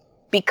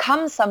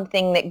become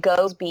something that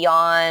goes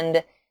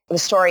beyond the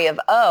story of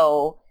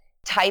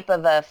type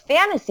of a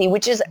fantasy,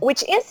 which is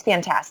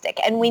fantastic.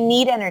 And we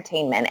need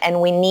entertainment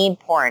and we need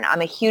porn. I'm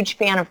a huge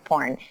fan of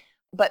porn,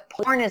 but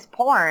porn is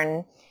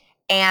porn,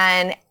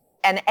 and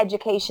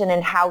education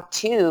and how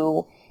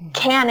to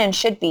can and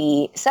should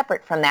be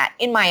separate from that,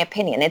 in my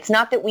opinion. It's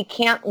not that we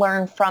can't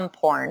learn from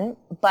porn,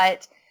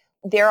 but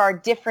there are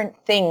different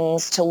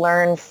things to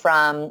learn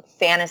from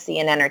fantasy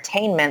and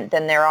entertainment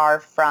than there are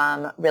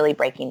from really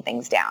breaking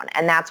things down.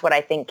 And that's what I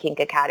think Kink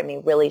Academy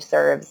really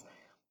serves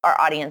our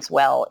audience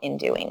well in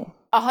doing.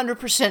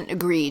 100%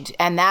 agreed.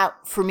 And that,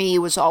 for me,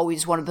 was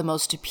always one of the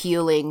most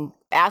appealing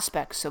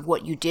aspects of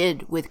what you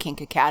did with Kink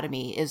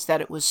Academy, is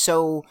that it was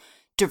so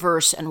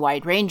diverse and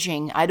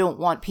wide-ranging. I don't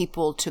want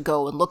people to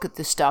go and look at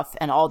this stuff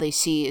and all they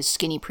see is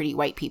skinny, pretty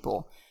white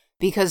people.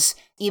 Because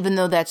even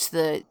though that's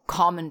the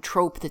common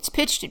trope that's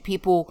pitched at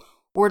people,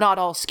 we're not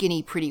all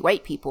skinny, pretty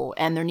white people,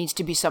 and there needs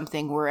to be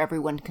something where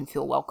everyone can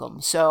feel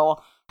welcome.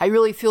 So I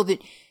really feel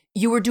that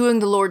you were doing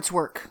the Lord's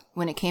work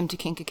when it came to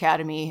Kink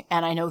Academy,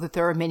 and I know that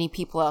there are many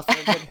people out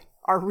there that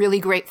are really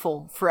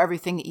grateful for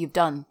everything that you've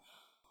done.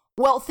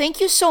 Well, thank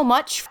you so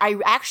much. I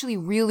actually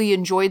really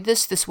enjoyed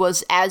this. This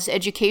was as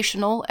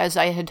educational as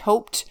I had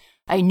hoped.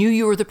 I knew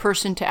you were the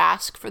person to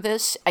ask for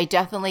this. I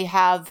definitely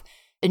have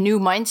a new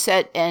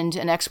mindset and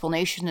an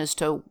explanation as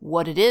to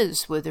what it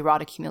is with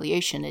erotic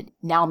humiliation. It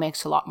now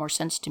makes a lot more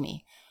sense to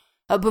me.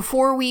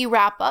 Before we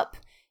wrap up,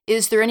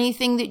 is there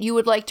anything that you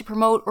would like to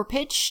promote or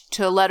pitch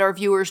to let our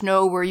viewers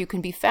know where you can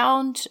be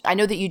found? I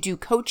know that you do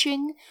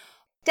coaching.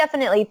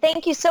 Definitely.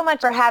 Thank you so much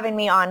for having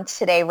me on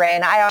today,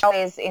 Rain. I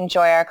always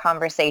enjoy our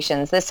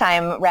conversations. This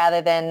time, rather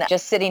than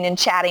just sitting and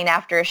chatting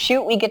after a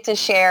shoot, we get to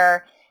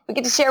share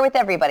with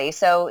everybody.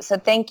 So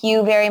thank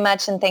you very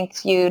much, and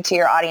thank you to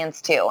your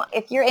audience too.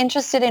 If you're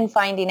interested in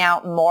finding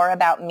out more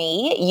about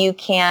me, you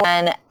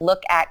can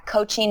look at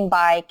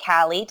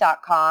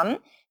coachingbycali.com.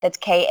 That's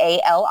Kali,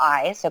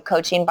 so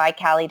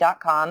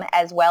coachingbycali.com,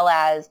 as well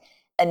as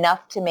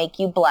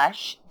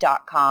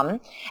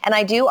enough-to-make-you-blush.com. And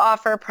I do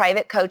offer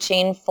private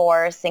coaching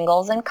for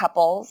singles and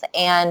couples,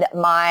 and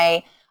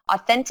my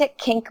Authentic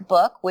Kink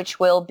book, which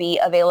will be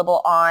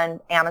available on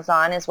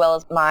Amazon as well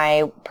as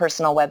my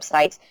personal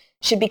website,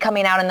 should be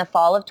coming out in the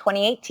fall of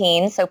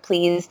 2018. So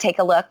please take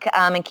a look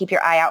and keep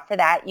your eye out for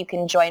that. You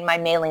can join my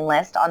mailing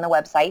list on the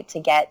website to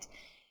get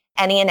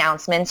any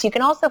announcements. You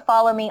can also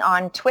follow me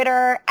on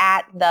Twitter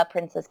at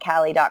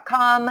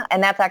theprincesscali.com,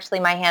 and that's actually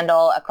my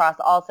handle across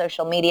all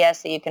social media,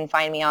 so you can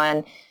find me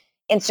on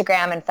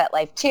Instagram and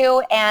FetLife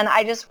too. And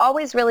I just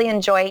always really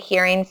enjoy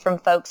hearing from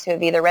folks who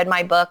have either read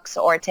my books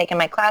or taken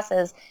my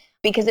classes,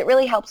 because it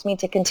really helps me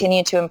to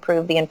continue to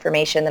improve the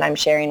information that I'm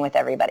sharing with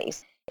everybody.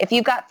 If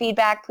you've got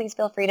feedback, please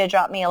feel free to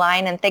drop me a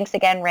line. And thanks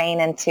again,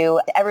 Rain, and to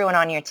everyone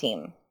on your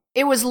team.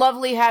 It was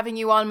lovely having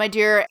you on, my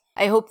dear.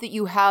 I hope that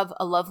you have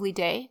a lovely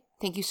day.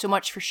 Thank you so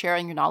much for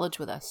sharing your knowledge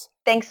with us.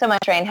 Thanks so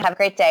much, Rain. Have a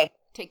great day.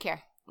 Take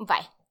care.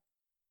 Bye.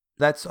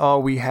 That's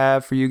all we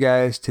have for you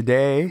guys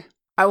today.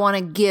 I want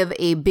to give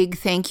a big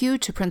thank you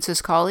to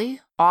Princess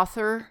Kali,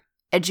 author,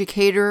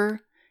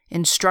 educator,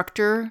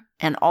 instructor,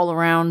 and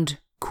all-around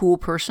cool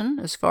person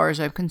as far as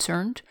I'm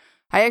concerned.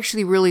 I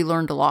actually really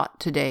learned a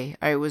lot today.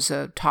 It was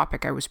a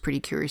topic I was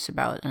pretty curious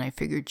about, and I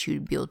figured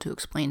she'd be able to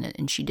explain it,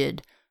 and she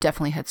did.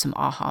 Definitely had some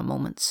aha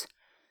moments.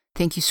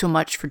 Thank you so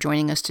much for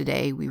joining us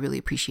today. We really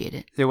appreciate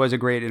it. It was a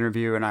great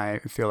interview, and I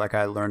feel like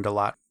I learned a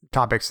lot.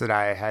 Topics that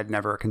I had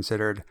never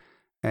considered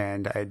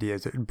and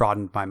ideas that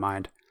broadened my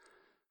mind.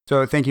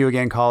 So thank you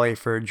again, Kali,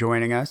 for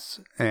joining us,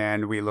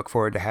 and we look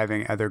forward to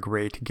having other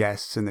great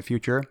guests in the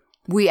future.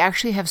 We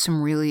actually have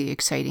some really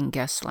exciting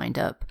guests lined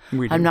up.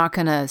 I'm not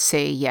going to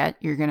say yet.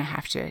 You're going to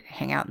have to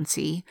hang out and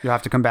see. You'll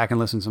have to come back and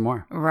listen some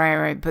more.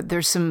 Right. But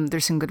there's some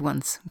good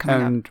ones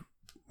coming up.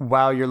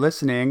 While you're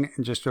listening,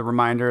 just a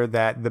reminder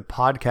that the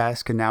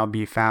podcast can now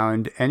be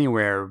found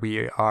anywhere.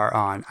 We are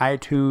on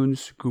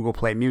iTunes, Google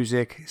Play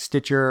Music,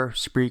 Stitcher,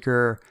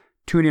 Spreaker,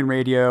 TuneIn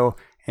Radio,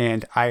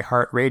 and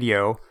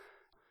iHeartRadio.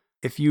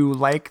 If you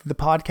like the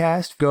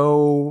podcast,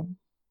 go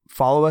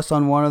follow us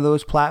on one of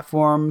those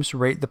platforms,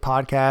 rate the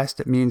podcast.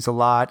 It means a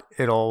lot.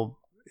 It'll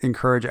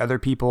encourage other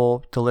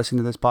people to listen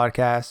to this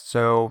podcast.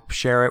 So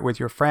share it with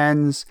your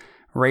friends.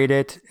 Rate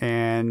it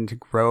and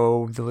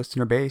grow the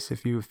listener base.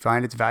 If you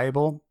find it's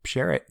valuable,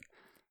 share it.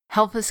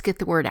 Help us get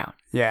the word out.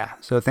 Yeah.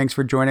 So thanks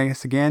for joining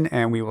us again,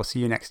 and we will see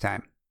you next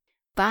time.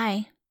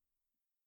 Bye.